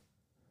just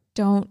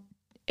don't.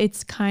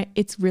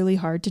 It's really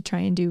hard to try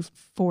and do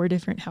 4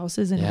 different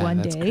houses in one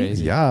that's day.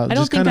 crazy. Yeah, I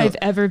don't think I've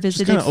ever just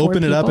visited. kind of 4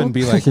 open it up people. and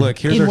be like, look,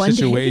 here's In our one day.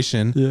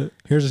 situation. Yeah.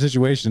 Here's a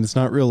situation. It's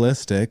not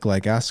realistic.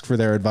 Like, ask for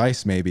their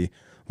advice. Maybe,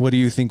 what do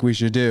you think we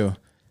should do?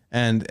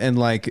 And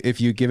like,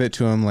 if you give it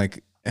to them,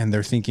 like, and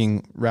they're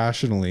thinking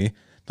rationally,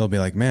 they'll be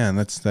like, man,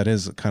 that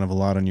is kind of a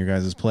lot on your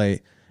guys'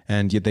 plate.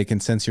 And yet they can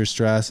sense your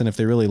stress. And if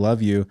they really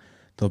love you,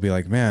 they'll be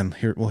like, man,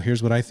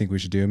 here's what I think we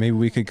should do. Maybe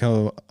we could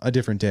go a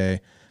different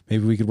day.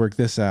 Maybe we could work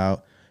this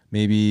out.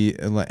 Maybe,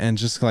 and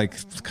just like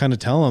kind of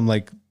tell them,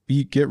 like,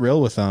 get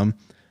real with them.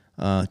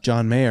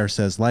 John Mayer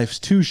says, life's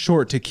too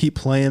short to keep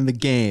playing the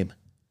game.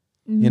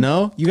 You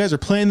know, you guys are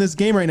playing this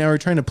game right now. You're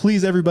trying to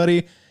please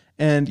everybody,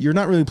 and you're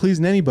not really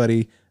pleasing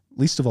anybody,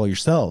 least of all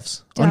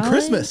yourselves, on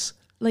Christmas.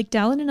 Like,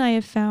 Dallin and I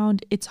have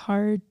found it's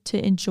hard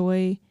to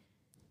enjoy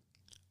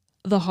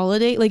the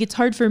holiday. Like, it's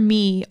hard for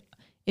me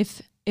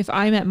if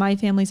I'm at my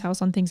family's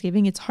house on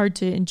Thanksgiving, it's hard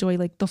to enjoy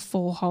like the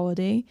full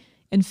holiday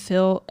and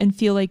feel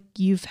like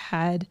you've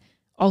had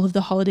all of the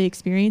holiday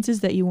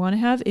experiences that you want to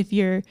have if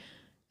you're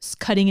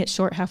cutting it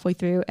short halfway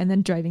through and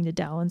then driving to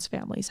Dallin's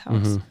family's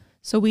house. Mm-hmm.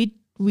 So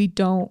we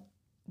don't,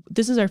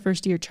 this is our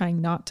first year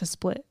trying not to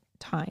split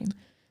time.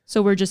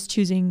 So we're just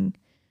choosing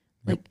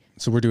like,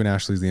 So we're doing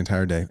Ashley's the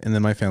entire day, and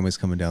then my family's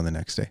coming down the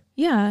next day.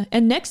 yeah.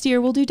 And next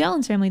year we'll do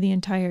Dallin's family the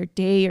entire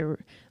day or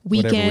Whatever we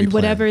weekend, plan.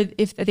 whatever,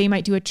 if they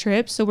might do a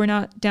trip. So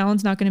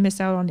Dallin's not going to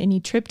miss out on any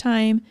trip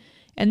time.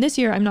 And this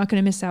year I'm not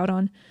going to miss out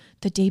on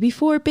the day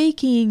before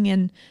baking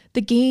and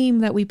the game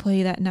that we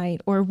play that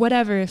night or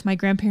whatever. If my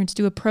grandparents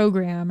do a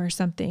program or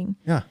something,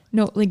 Yeah.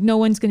 no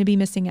one's going to be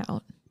missing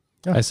out.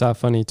 Yeah. I saw a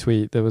funny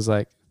tweet that was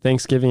like,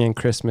 Thanksgiving and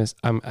Christmas,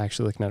 I'm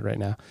actually looking at it right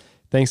now.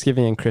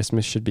 Thanksgiving and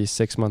Christmas should be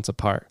 6 months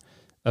apart.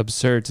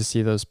 Absurd to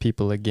see those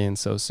people again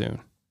so soon.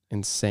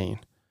 Insane.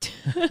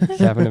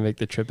 Having to make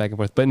the trip back and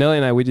forth. But Nelly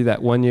and I, we do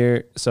that one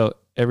year. So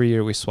every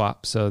year we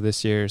swap. So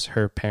this year's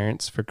her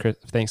parents for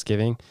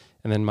Thanksgiving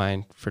and then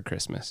mine for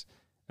Christmas.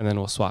 And then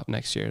we'll swap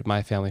next year.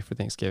 My family for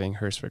Thanksgiving,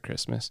 hers for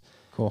Christmas.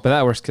 Cool. But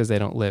that works because they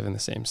don't live in the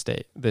same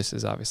state. This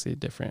is obviously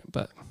different,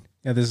 but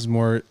Yeah, this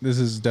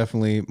is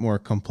definitely more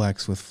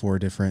complex with 4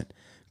 different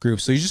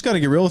groups. So you just got to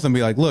get real with them and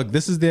be like, look,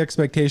 this is the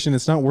expectation.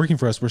 It's not working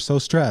for us. We're so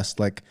stressed.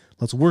 Like,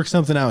 let's work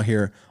something out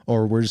here,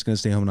 or we're just going to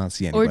stay home and not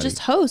see anybody. Or just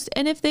host.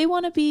 And if they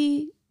want to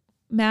be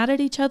mad at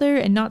each other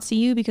and not see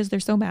you because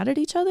they're so mad at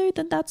each other,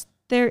 then that's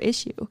their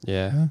issue.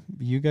 yeah. Yeah,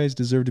 you guys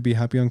deserve to be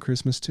happy on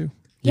Christmas too.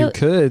 You Yeah.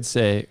 could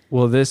say,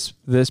 well, this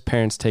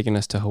parent's taking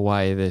us to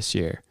Hawaii this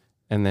year,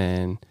 and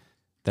then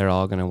they're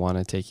all going to want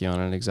to take you on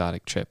an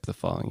exotic trip the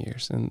following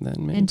years, and then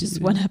maybe And just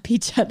one up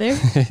each other.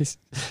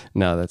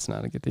 No, that's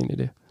not a good thing to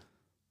do.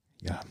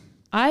 Yeah.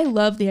 I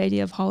love the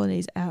idea of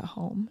holidays at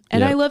home.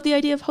 And Yeah. I love the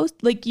idea of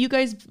like you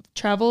guys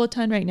travel a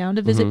ton right now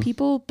to visit Mhm.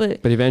 people,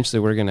 but But eventually,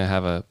 we're going to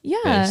have a yeah,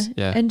 base.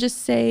 Yeah. and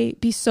just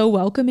be so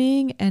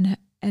welcoming and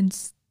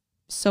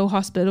so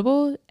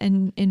hospitable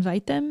and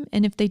invite them.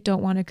 And if they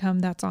don't want to come,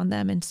 that's on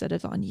them instead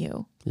of on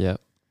you. Yep.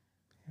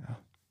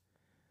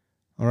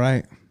 All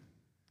right.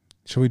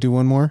 Shall we do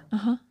one more?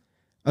 Uh-huh.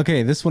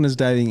 Okay, this one is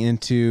diving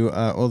into,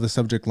 the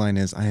subject line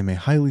is, I am a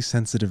highly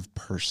sensitive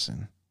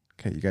person.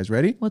 Okay, you guys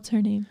ready? What's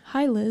her name?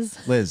 Hi, Liz.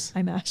 Liz.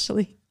 I'm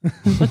Ashley.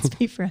 Let's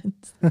be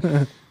friends.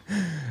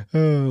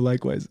 Oh,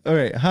 likewise. All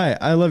right. Hi,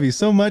 I love you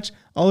so much.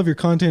 All of your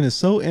content is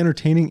so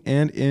entertaining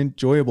and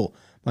enjoyable.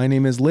 My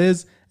name is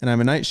Liz, and I'm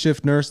a night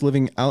shift nurse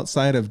living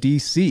outside of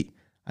DC.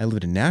 I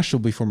lived in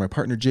Nashville before my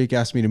partner Jake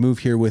asked me to move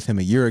here with him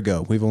a year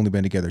ago. We've only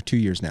been together 2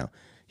 years now.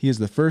 He is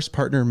the first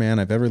partner man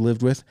I've ever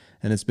lived with,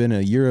 and it's been a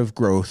year of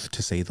growth,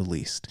 to say the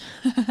least.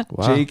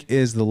 Wow. Jake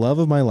is the love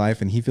of my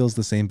life, and he feels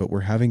the same, but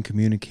we're having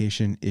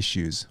communication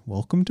issues.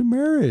 Welcome to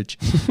marriage.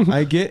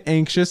 I get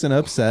anxious and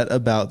upset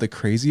about the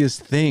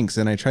craziest things,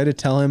 and I try to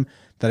tell him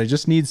that I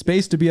just need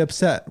space to be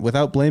upset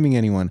without blaming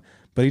anyone,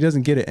 but he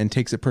doesn't get it and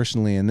takes it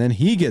personally, and then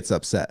he gets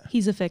upset.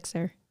 He's a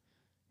fixer.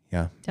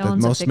 Yeah, but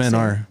Dylan's a most men fixer.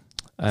 are.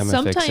 I'm a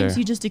Sometimes fixer.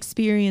 you just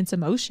experience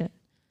emotion.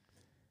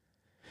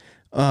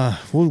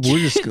 Let's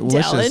just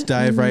Dylan.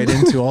 dive right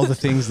into all the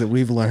things that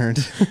we've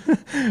learned.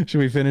 Should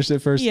we finish it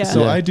first? Yeah.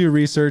 So Yeah. I do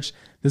research.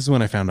 This is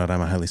when I found out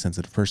I'm a highly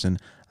sensitive person.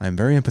 I'm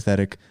very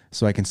empathetic,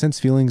 so I can sense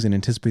feelings and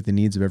anticipate the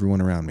needs of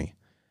everyone around me.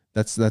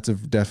 That's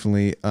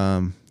definitely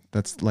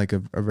that's like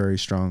a very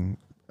strong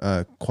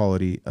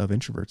quality of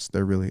introverts.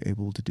 They're really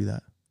able to do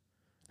that.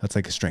 That's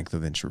like a strength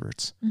of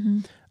introverts.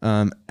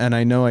 And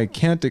I know I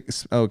can't.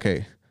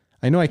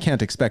 I know I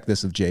can't expect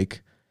this of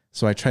Jake,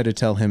 so I try to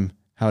tell him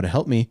how to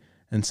help me.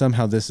 And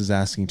somehow this is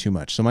asking too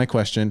much. So my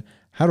question,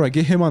 how do I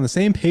get him on the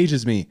same page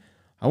as me?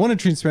 I want to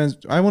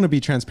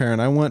be transparent.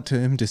 I want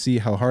him to see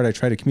how hard I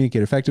try to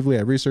communicate effectively.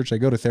 I research, I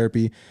go to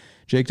therapy.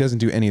 Jake doesn't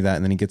do any of that.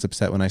 And then he gets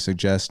upset when I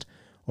suggest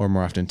or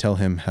more often tell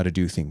him how to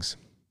do things.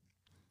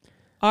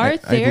 Our I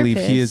therapist, believe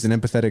he is an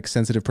empathetic,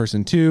 sensitive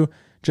person too,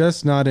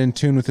 just not in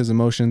tune with his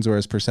emotions or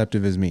as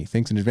perceptive as me.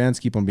 Thanks in advance.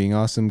 Keep on being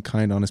awesome,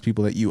 kind, honest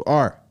people that you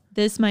are.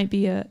 this might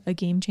be a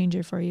game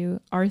changer for you.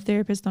 Our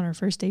therapist on our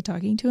first day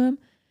talking to him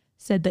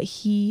said that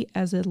he,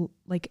 as a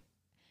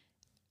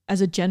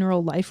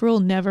general life rule,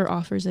 never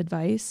offers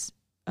advice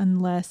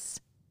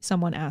unless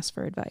someone asks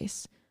for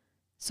advice.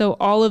 So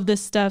all of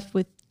this stuff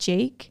with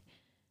Jake,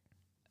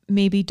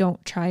 maybe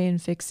don't try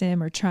and fix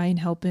him or try and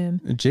help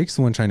him. Jake's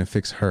the one trying to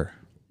fix her.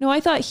 No,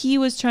 I thought he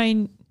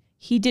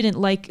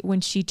didn't like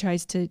when she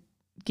tries to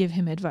give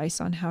him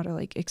advice on how to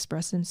like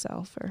express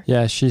himself or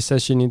Yeah, she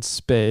says she needs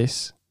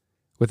space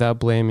without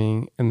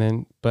blaming,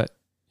 but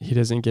he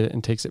doesn't get it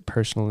and takes it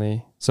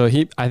personally. So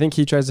I think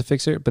he tries to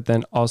fix her, but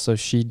then also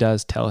she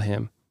does tell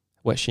him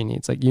what she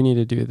needs. Like, you need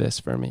to do this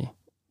for me.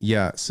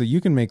 Yeah, so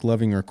you can make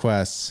loving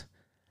requests,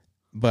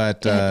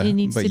 but It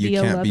needs but to you be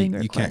a can't loving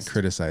you can't request.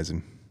 criticize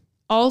him.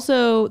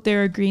 Also,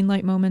 there are green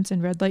light moments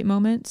and red light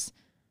moments.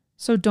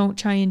 So don't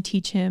try and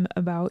teach him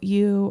about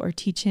you or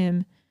teach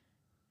him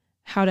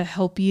how to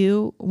help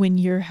you when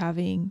you're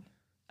having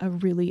a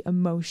really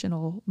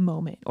emotional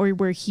moment or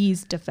where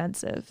he's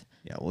defensive.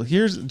 Yeah, well,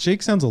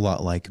 Jake sounds a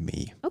lot like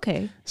me.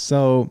 Okay.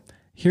 So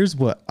here's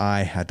what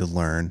I had to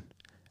learn.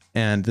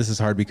 And this is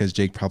hard because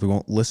Jake probably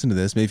won't listen to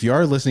this. But if you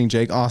are listening,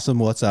 Jake, awesome.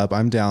 What's up?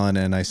 I'm Dallin,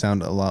 and I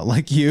sound a lot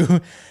like you.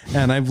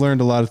 And I've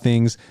learned a lot of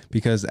things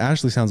because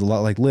Ashley sounds a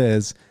lot like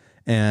Liz.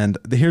 And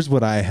here's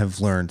what I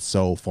have learned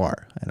so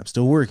far. And I'm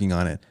still working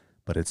on it,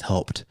 but it's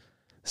helped.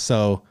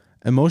 So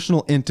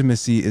emotional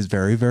intimacy is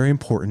very, very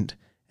important.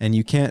 And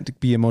you can't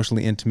be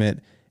emotionally intimate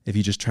if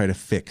you just try to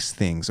fix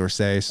things or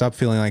say, stop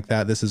feeling like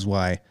that. This is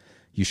why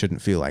you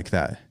shouldn't feel like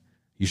that.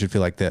 You should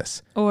feel like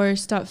this. Or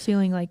stop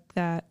feeling like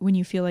that. When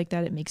you feel like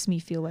that, it makes me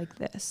feel like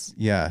this.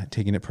 Yeah,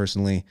 taking it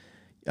personally.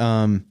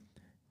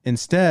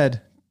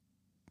 Instead,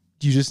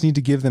 you just need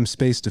to give them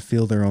space to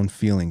feel their own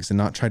feelings and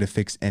not try to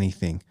fix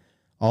anything.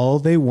 All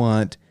they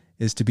want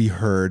is to be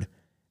heard,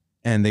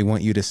 and they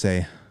want you to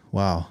say,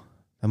 wow,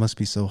 that must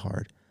be so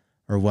hard.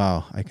 Or,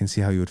 wow, I can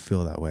see how you would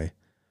feel that way.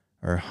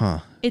 Or,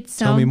 It sounds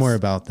tell me more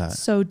about that.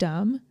 so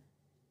dumb,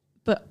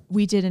 but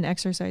we did an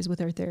exercise with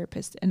our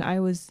therapist, and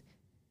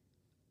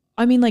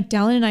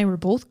Dallin and I were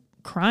both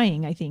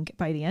crying, I think,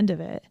 by the end of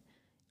it.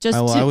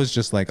 I was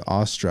just like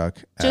awestruck.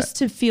 Just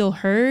to feel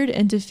heard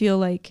and to feel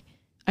like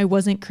I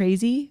wasn't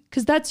crazy.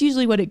 Because that's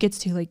usually what it gets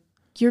to. Like,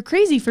 you're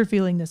crazy for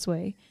feeling this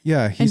way.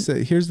 Yeah, he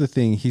said. Here's the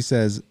thing. He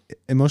says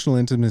emotional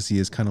intimacy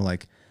is kind of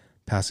like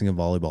passing a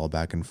volleyball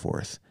back and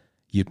forth.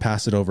 You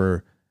pass it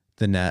over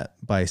the net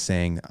by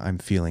saying, "I'm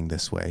feeling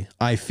this way."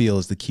 I feel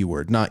is the key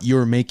word. Not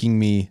you're making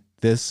me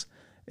this.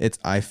 It's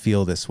I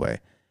feel this way,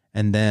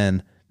 and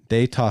then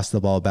they toss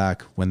the ball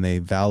back when they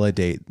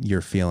validate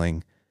your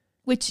feeling,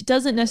 Which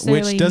doesn't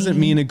necessarily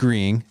mean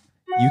agreeing.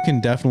 You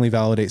can definitely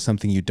validate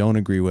something you don't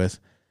agree with.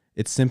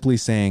 It's simply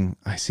saying,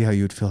 I see how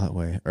you would feel that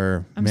way.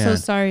 Or, I'm man, so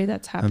sorry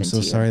that's happened I'm so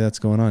to you. sorry that's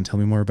going on. Tell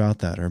me more about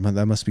that. Or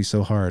that must be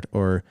so hard.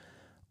 Or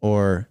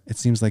it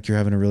seems like you're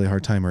having a really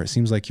hard time. Or it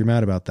seems like you're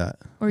mad about that.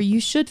 Or you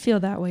should feel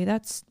that way.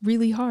 That's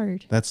really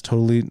hard. That's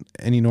totally,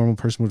 any normal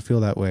person would feel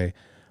that way.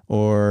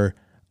 Or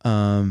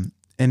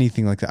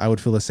anything like that. I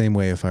would feel the same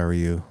way if I were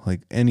you.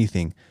 Like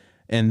anything.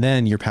 And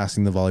then you're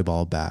passing the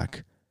volleyball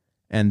back.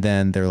 And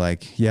then they're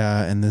like,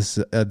 yeah, and this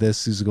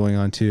is going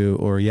on too.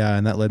 Or yeah,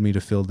 and that led me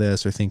to feel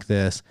this or think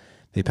this.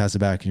 They pass it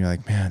back and you're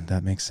like, man,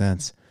 that makes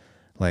sense.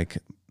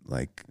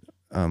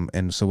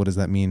 And so what does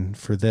that mean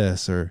for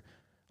this? Or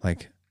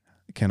like,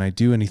 can I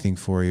do anything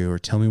for you? Or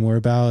tell me more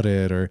about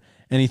it or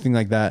anything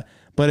like that.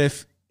 But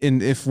if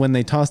when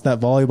they toss that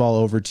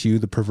volleyball over to you,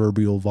 the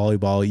proverbial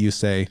volleyball, you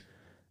say,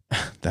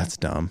 that's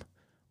dumb.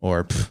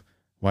 Or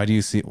why do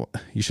you see,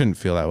 you shouldn't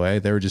feel that way.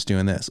 They were just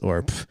doing this,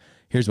 or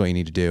here's what you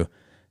need to do.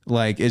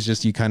 Like, it's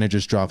just, you kind of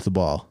just drop the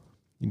ball.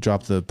 You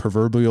drop the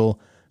proverbial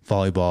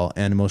volleyball,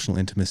 and emotional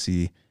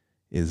intimacy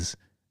is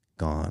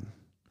gone.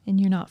 And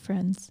you're not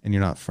friends. And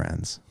you're not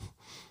friends.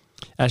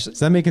 Ashley, Is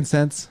that making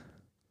sense?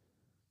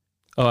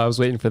 oh, I was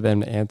waiting for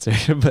them to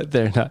answer, but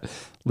they're not.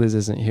 Liz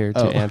isn't here to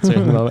answer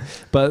in the moment.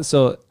 But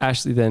so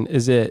Ashley, then,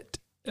 is it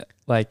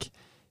like,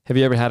 have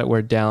you ever had it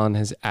where Dallin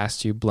has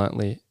asked you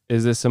bluntly,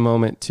 is this a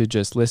moment to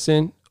just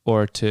listen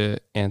or to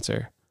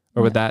answer?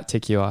 Or would that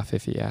tick you off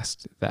if he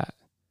asked that?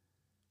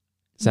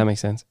 Does that make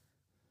sense?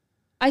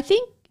 I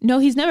think, no,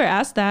 he's never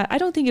asked that. I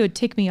don't think it would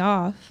tick me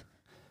off.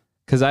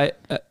 Because I'm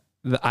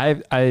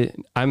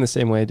the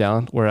same way,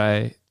 Dallin,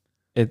 where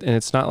and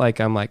it's not like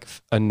I'm like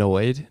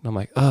annoyed and I'm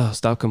like, oh,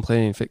 stop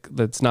complaining.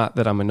 That's not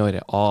that I'm annoyed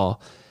at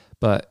all,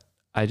 but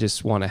I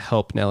just want to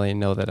help Nellie and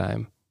know that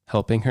I'm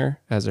helping her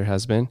as her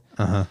husband.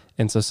 Uh-huh.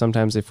 And so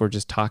sometimes if we're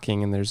just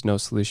talking and there's no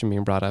solution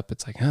being brought up,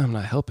 it's like, oh, I'm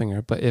not helping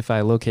her. But if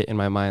I locate in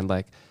my mind,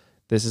 like,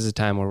 this is a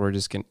time where we're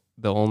just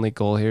the only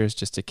goal here is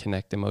just to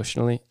connect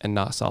emotionally and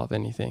not solve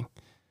anything,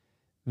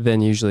 then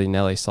usually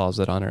Nellie solves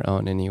it on her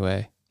own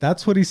anyway.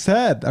 That's what he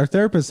said. Our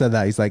therapist said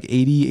that. He's like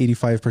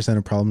 85%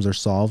 of problems are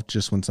solved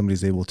just when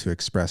somebody's able to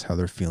express how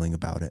they're feeling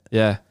about it.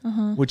 Yeah.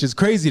 Which is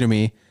crazy to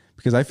me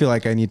because I feel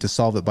like I need to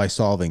solve it by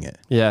solving it.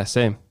 Yeah,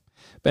 same.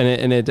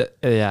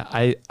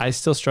 I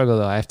still struggle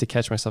though. I have to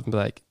catch myself and be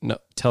like, no,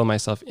 tell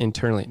myself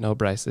internally, no,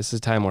 Bryce, this is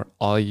a time where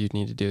all you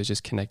need to do is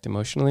just connect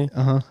emotionally,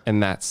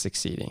 and that's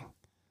succeeding.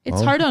 It's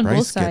Well, hard on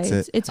Bryce both gets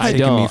sides. it. It's I hard.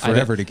 taken me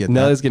forever to get that.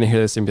 Nellie's gonna hear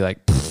this and be like,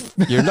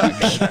 you're not.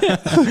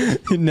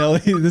 Nellie,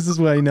 this is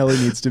why Nellie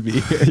needs to be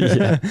here.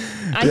 Yeah.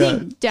 I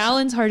think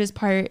Dallin's hardest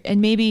part,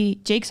 and maybe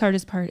Jake's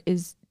hardest part,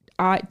 is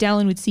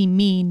Dallin would see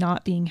me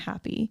not being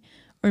happy,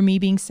 or me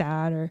being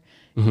sad, or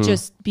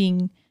just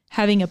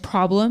having a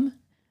problem,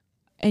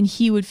 and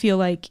he would feel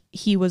like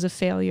he was a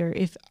failure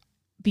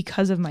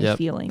because of my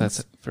feelings.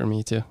 That's for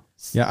me too.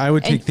 Yeah, I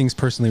would take things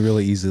personally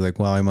really easily. Like,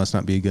 wow, I must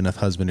not be a good enough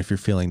husband if you're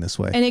feeling this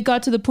way. And it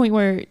got to the point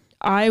where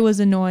I was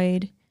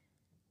annoyed.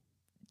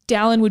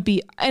 Dallin would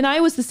be, and I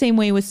was the same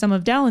way with some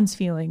of Dallin's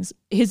feelings.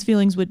 His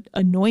feelings would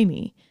annoy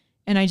me,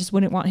 and I just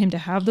wouldn't want him to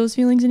have those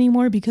feelings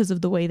anymore because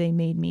of the way they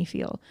made me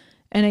feel.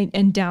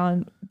 And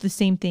Dallin, the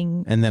same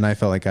thing. And then I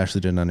felt like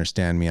Ashley didn't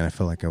understand me, and I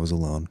felt like I was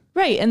alone.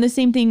 Right, and the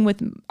same thing with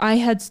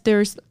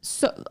there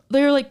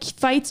were like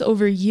fights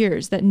over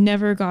years that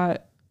never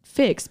got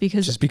fixed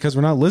because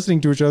we're not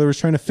listening to each other, we're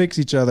trying to fix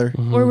each other.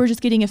 Or we're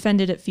just getting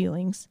offended at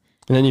feelings.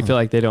 And then you feel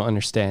like they don't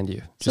understand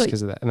you just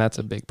because of that. And that's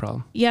a big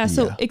problem. Yeah.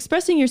 So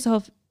expressing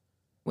yourself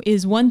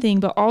is one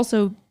thing, but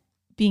also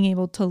being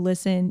able to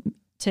listen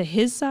to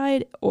his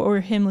side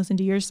or him listen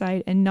to your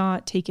side and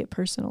not take it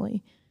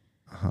personally.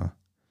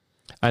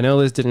 I know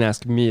Liz didn't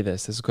ask me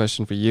this. This is a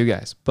question for you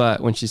guys. But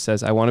when she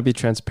says, I want to be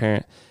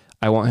transparent,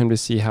 I want him to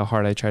see how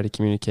hard I try to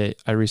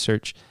communicate. I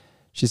research.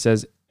 She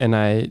says,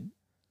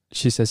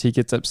 he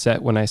gets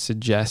upset when I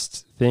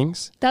suggest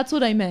things. That's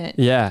what I meant.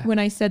 Yeah. When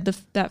I said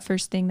that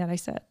first thing that I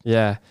said.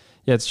 Yeah.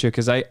 Yeah, it's true.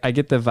 Because I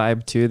get the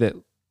vibe too that,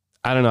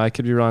 I don't know, I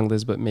could be wrong,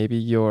 Liz, but maybe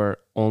you're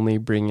only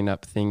bringing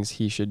up things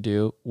he should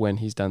do when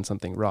he's done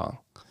something wrong.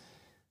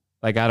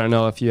 Like, I don't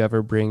know if you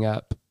ever bring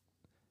up,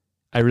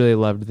 I really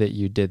loved that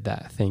you did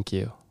that. Thank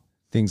you.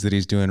 Things that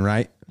he's doing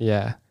right.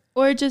 Yeah.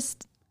 Or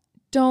just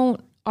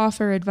don't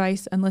offer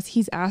advice unless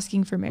he's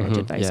asking for marriage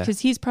advice. Because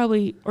he's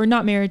probably, or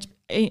not marriage,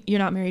 you're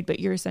not married, but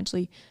you're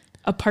essentially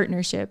a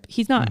partnership.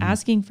 He's not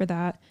asking for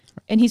that.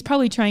 And he's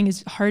probably trying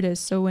his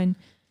hardest. So when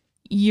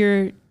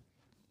you're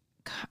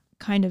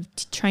kind of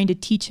trying to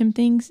teach him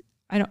things,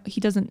 he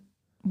doesn't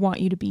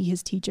want you to be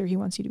his teacher. He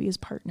wants you to be his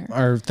partner.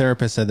 Our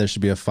therapist said there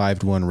should be a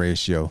 5-to-1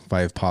 ratio.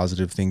 5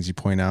 positive things you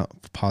point out,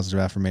 positive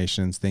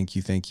affirmations. Thank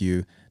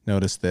you.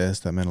 Notice this.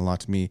 That meant a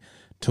lot to me.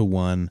 To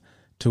one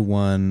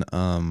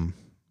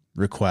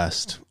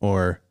request,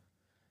 or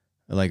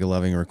like a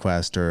loving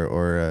request,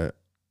 or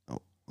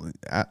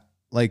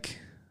like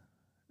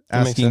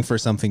asking for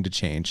something to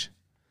change,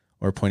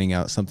 or pointing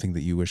out something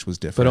that you wish was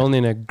different. But only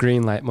in a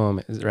green light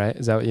moment, right?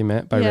 Is that what you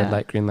meant by red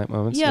light, green light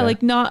moments? Yeah,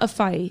 like not a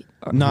fight.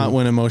 Not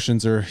when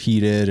emotions are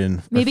heated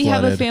and maybe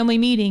have a family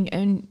meeting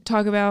and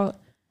talk about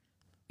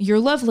your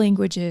love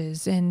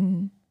languages,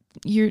 and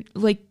you're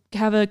like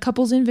have a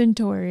couple's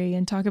inventory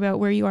and talk about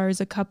where you are as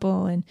a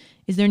couple, and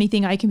is there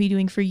anything I can be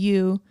doing for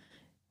you?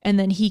 And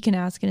then he can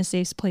ask in a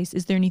safe place,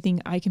 is there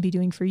anything I can be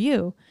doing for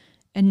you?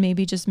 And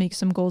maybe just make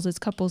some goals as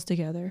couples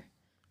together.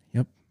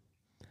 Yep.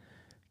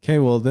 Okay,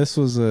 well, this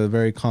was a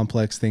very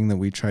complex thing that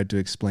we tried to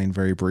explain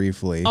very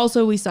briefly.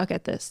 Also, we suck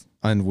at this.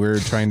 And we're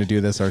trying to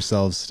do this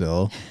ourselves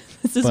still.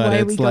 This is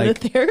why we go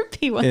to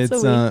therapy once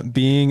a week.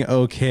 Being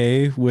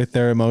okay with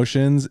their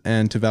emotions,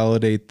 and to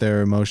validate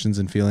their emotions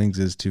and feelings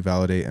is to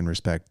validate and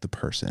respect the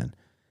person.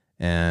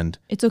 And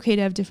it's okay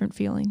to have different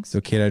feelings. It's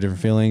okay to have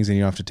different feelings, and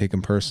you don't have to take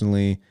them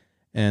personally.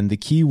 And the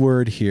key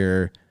word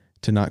here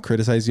to not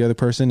criticize the other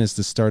person is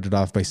to start it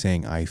off by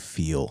saying, I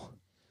feel.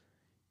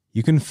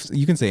 You can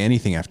say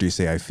anything after you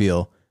say, I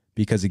feel,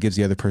 because it gives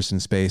the other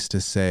person space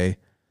to say,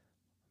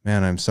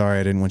 man, I'm sorry,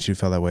 I didn't want you to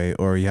feel that way,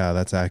 or yeah,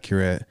 that's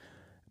accurate.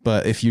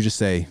 But if you just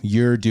say,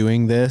 you're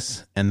doing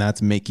this and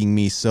that's making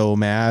me so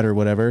mad or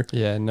whatever,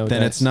 Yeah, no.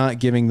 then dice. it's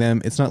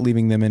not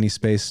leaving them any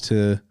space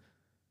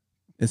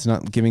it's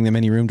not giving them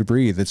any room to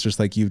breathe. It's just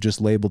like you've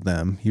just labeled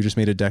them. You just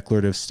made a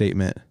declarative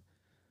statement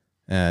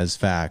as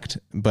fact.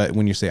 But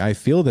when you say, I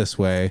feel this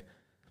way,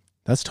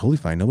 that's totally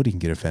fine. Nobody can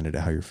get offended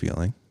at how you're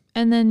feeling.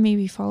 And then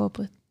maybe follow up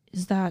with,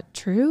 is that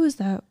true? Is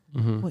that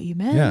Mhm. what you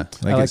meant? Yeah.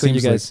 I like it when you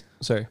seems guys.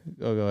 Sorry,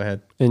 oh, go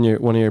ahead. in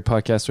one of your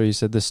podcasts where you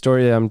said the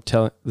story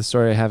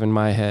I have in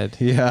my head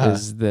Yeah.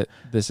 is that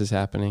this is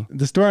happening.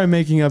 The story I'm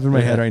making up in my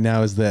Yeah. head right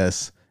now is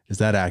this. Is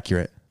that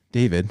accurate?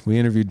 David, we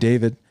interviewed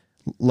David.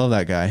 Love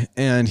that guy.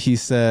 And he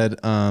said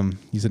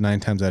 9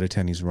 times out of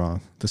 10, he's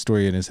wrong. The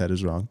story in his head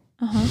is wrong.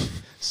 Uh-huh.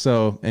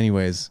 So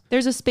anyways,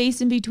 There's a space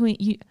in between.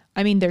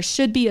 There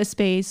should be a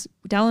space.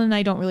 Dallin and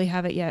I don't really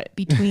have it yet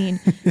between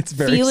it's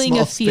very feeling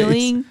small a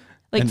feeling,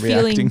 like and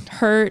feeling reacting.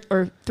 hurt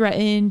or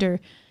threatened or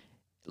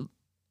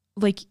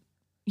like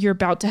you're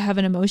about to have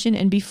an emotion,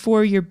 and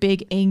before your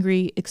big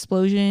angry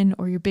explosion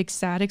or your big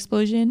sad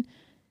explosion,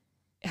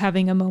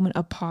 having a moment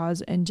of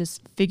pause and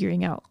just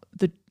figuring out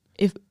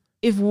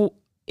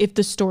if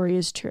the story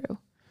is true.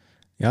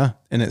 Yeah.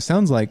 And it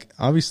sounds like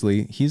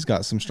obviously he's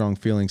got some strong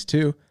feelings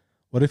too.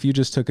 What if you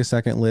just took a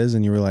second, Liz,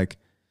 and you were like,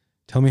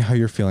 tell me how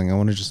you're feeling. I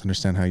want to just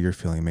understand how you're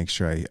feeling. Make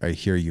sure I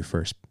hear you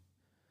first.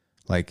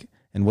 Like,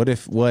 and what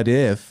if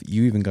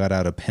you even got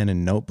out a pen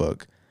and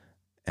notebook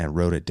and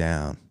wrote it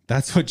down?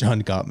 That's what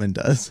John Gottman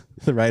does,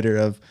 the writer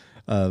of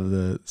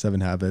the 7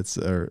 Habits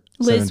or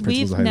Liz, 7 Principles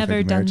we've of Highly never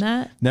Effective done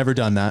Marriage. that. Never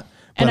done that.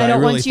 And But I don't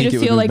really want you think to it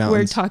would feel move like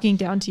mountains. we're talking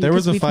down to you. There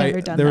was a we've fight.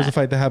 Never done There was a that.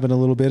 fight that happened a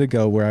little bit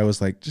ago where I was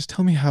like, just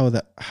tell me how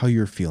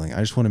you're feeling. I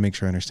just want to make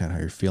sure I understand how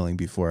you're feeling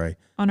before I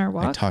On our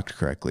walk. talked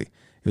correctly.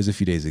 It was a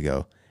few days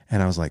ago.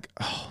 And I was like,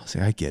 oh, see,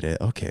 I get it.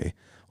 Okay.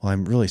 Well,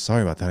 I'm really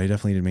sorry about that. I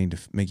definitely didn't mean to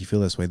make you feel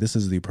this way. This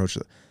is the approach.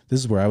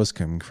 This is where I was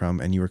coming from.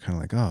 And you were kind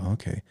of like, oh,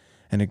 okay.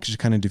 And it just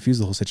kind of diffused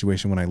the whole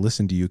situation when I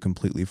listened to you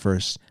completely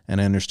first.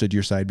 And I understood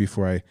your side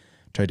before I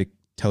tried to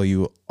tell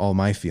you all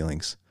my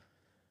feelings.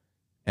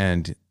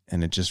 And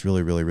it just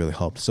really, really, really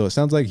helped. So it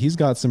sounds like he's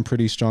got some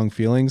pretty strong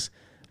feelings.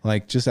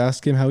 Like, just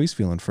ask him how he's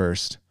feeling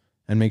first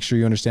and make sure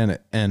you understand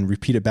it and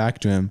repeat it back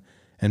to him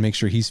and make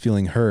sure he's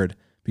feeling heard,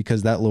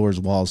 because that lowers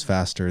walls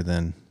faster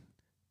than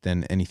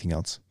anything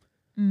else.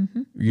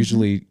 Mm-hmm.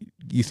 Usually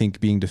you think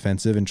being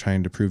defensive and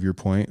trying to prove your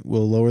point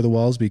will lower the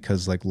walls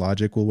because like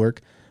logic will work.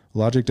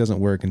 Logic doesn't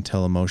work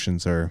until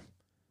emotions are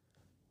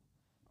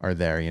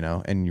there,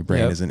 and your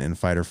brain Yep. isn't in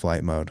fight or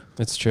flight mode.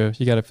 It's true.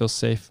 You got to feel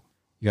safe.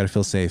 You got to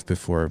feel safe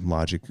before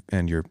logic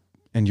and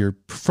your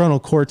frontal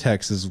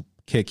cortex is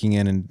kicking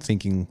in and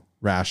thinking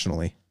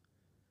rationally.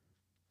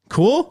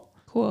 Cool?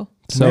 Cool.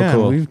 So Man,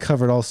 cool. We've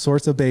covered all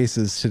sorts of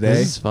bases today.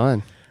 This is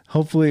fun.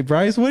 Hopefully,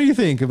 Bryce, what do you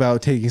think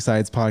about Taking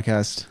Sides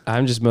podcast?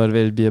 I'm just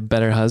motivated to be a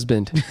better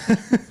husband.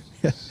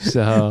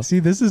 So See,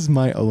 this is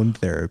my own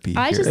therapy.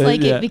 I here. just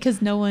like Yeah. it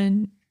because no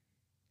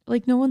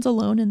one's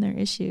alone in their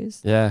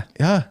issues. yeah,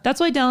 Yeah. That's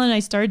why Dallin and I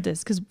started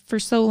this, because for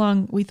so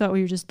long we thought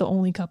we were just the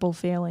only couple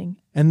failing.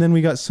 And then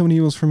we got so many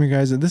emails from you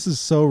guys, and this is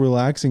so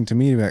relaxing to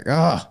me to be like,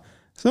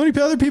 so many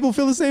other people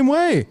feel the same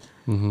way.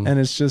 Mhm. And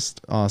it's just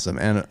awesome.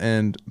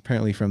 And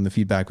apparently from the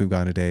feedback we've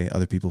gotten today,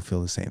 other people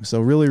feel the same. So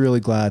really, really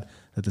glad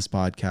that this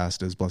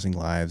podcast is blessing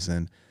lives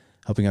and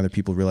helping other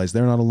people realize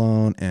they're not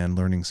alone and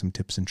learning some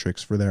tips and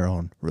tricks for their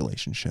own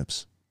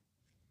relationships.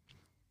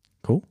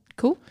 Cool.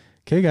 Cool.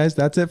 Okay, guys,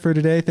 that's it for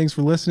today. Thanks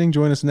for listening.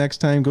 Join us next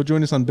time. Go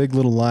join us on Big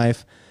Little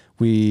Life.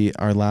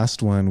 Our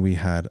last one, we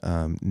had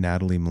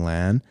Natalie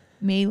Milan.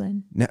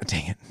 Malin.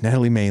 Dang it,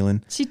 Natalie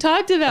Malin. She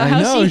talked about I how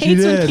know, she she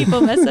hates when did.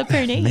 people mess up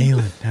her name.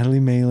 Natalie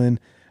Malin.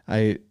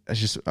 I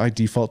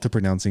default to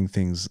pronouncing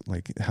things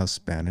like how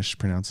Spanish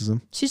pronounces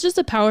them. She's just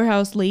a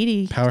powerhouse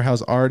lady.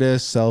 Powerhouse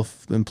artist,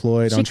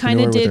 self-employed She entrepreneur kind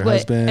of with did her what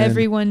husband.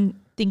 everyone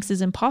thinks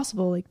is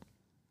impossible. Like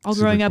all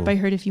Super growing up, cool. I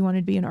heard if you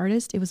wanted to be an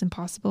artist, it was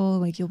impossible.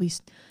 Like you'll be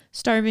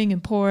starving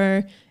and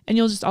poor, and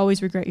you'll just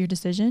always regret your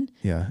decision.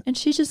 Yeah. And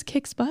she just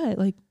kicks butt.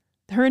 Like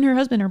her and her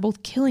husband are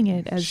both killing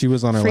it as She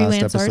was on our last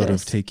freelance episode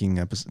artists. of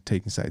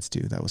Taking Sides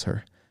too. That was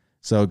her.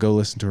 So go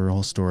listen to her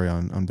whole story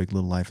on Big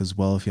Little Life as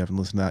well if you haven't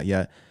listened to that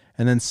yet.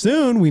 And then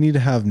soon we need to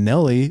have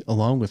Nelly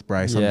along with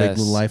Bryce on Big Yes.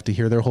 Little Life to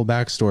hear their whole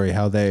backstory,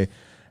 how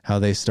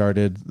they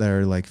started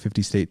their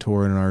 50-state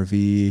tour in an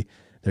RV,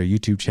 their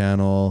YouTube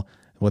channel,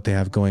 what they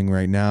have going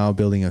right now,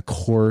 building a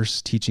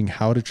course, teaching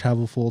how to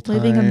travel full time,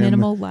 living a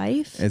minimal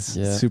life. It's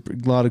Yeah.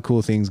 a lot of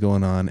cool things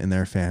going on in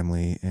their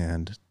family,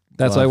 and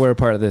that's why love. we're a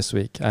part of this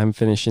week. I'm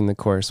finishing the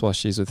course while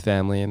she's with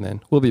family, and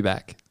then we'll be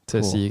back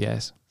to Cool. see you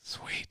guys.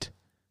 Sweet.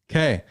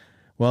 Okay.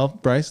 Well,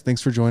 Bryce,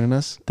 thanks for joining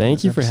us. Thank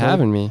This you for episode.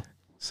 having me.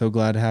 So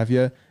glad to have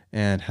you,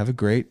 and have a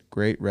great,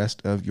 great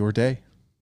rest of your day.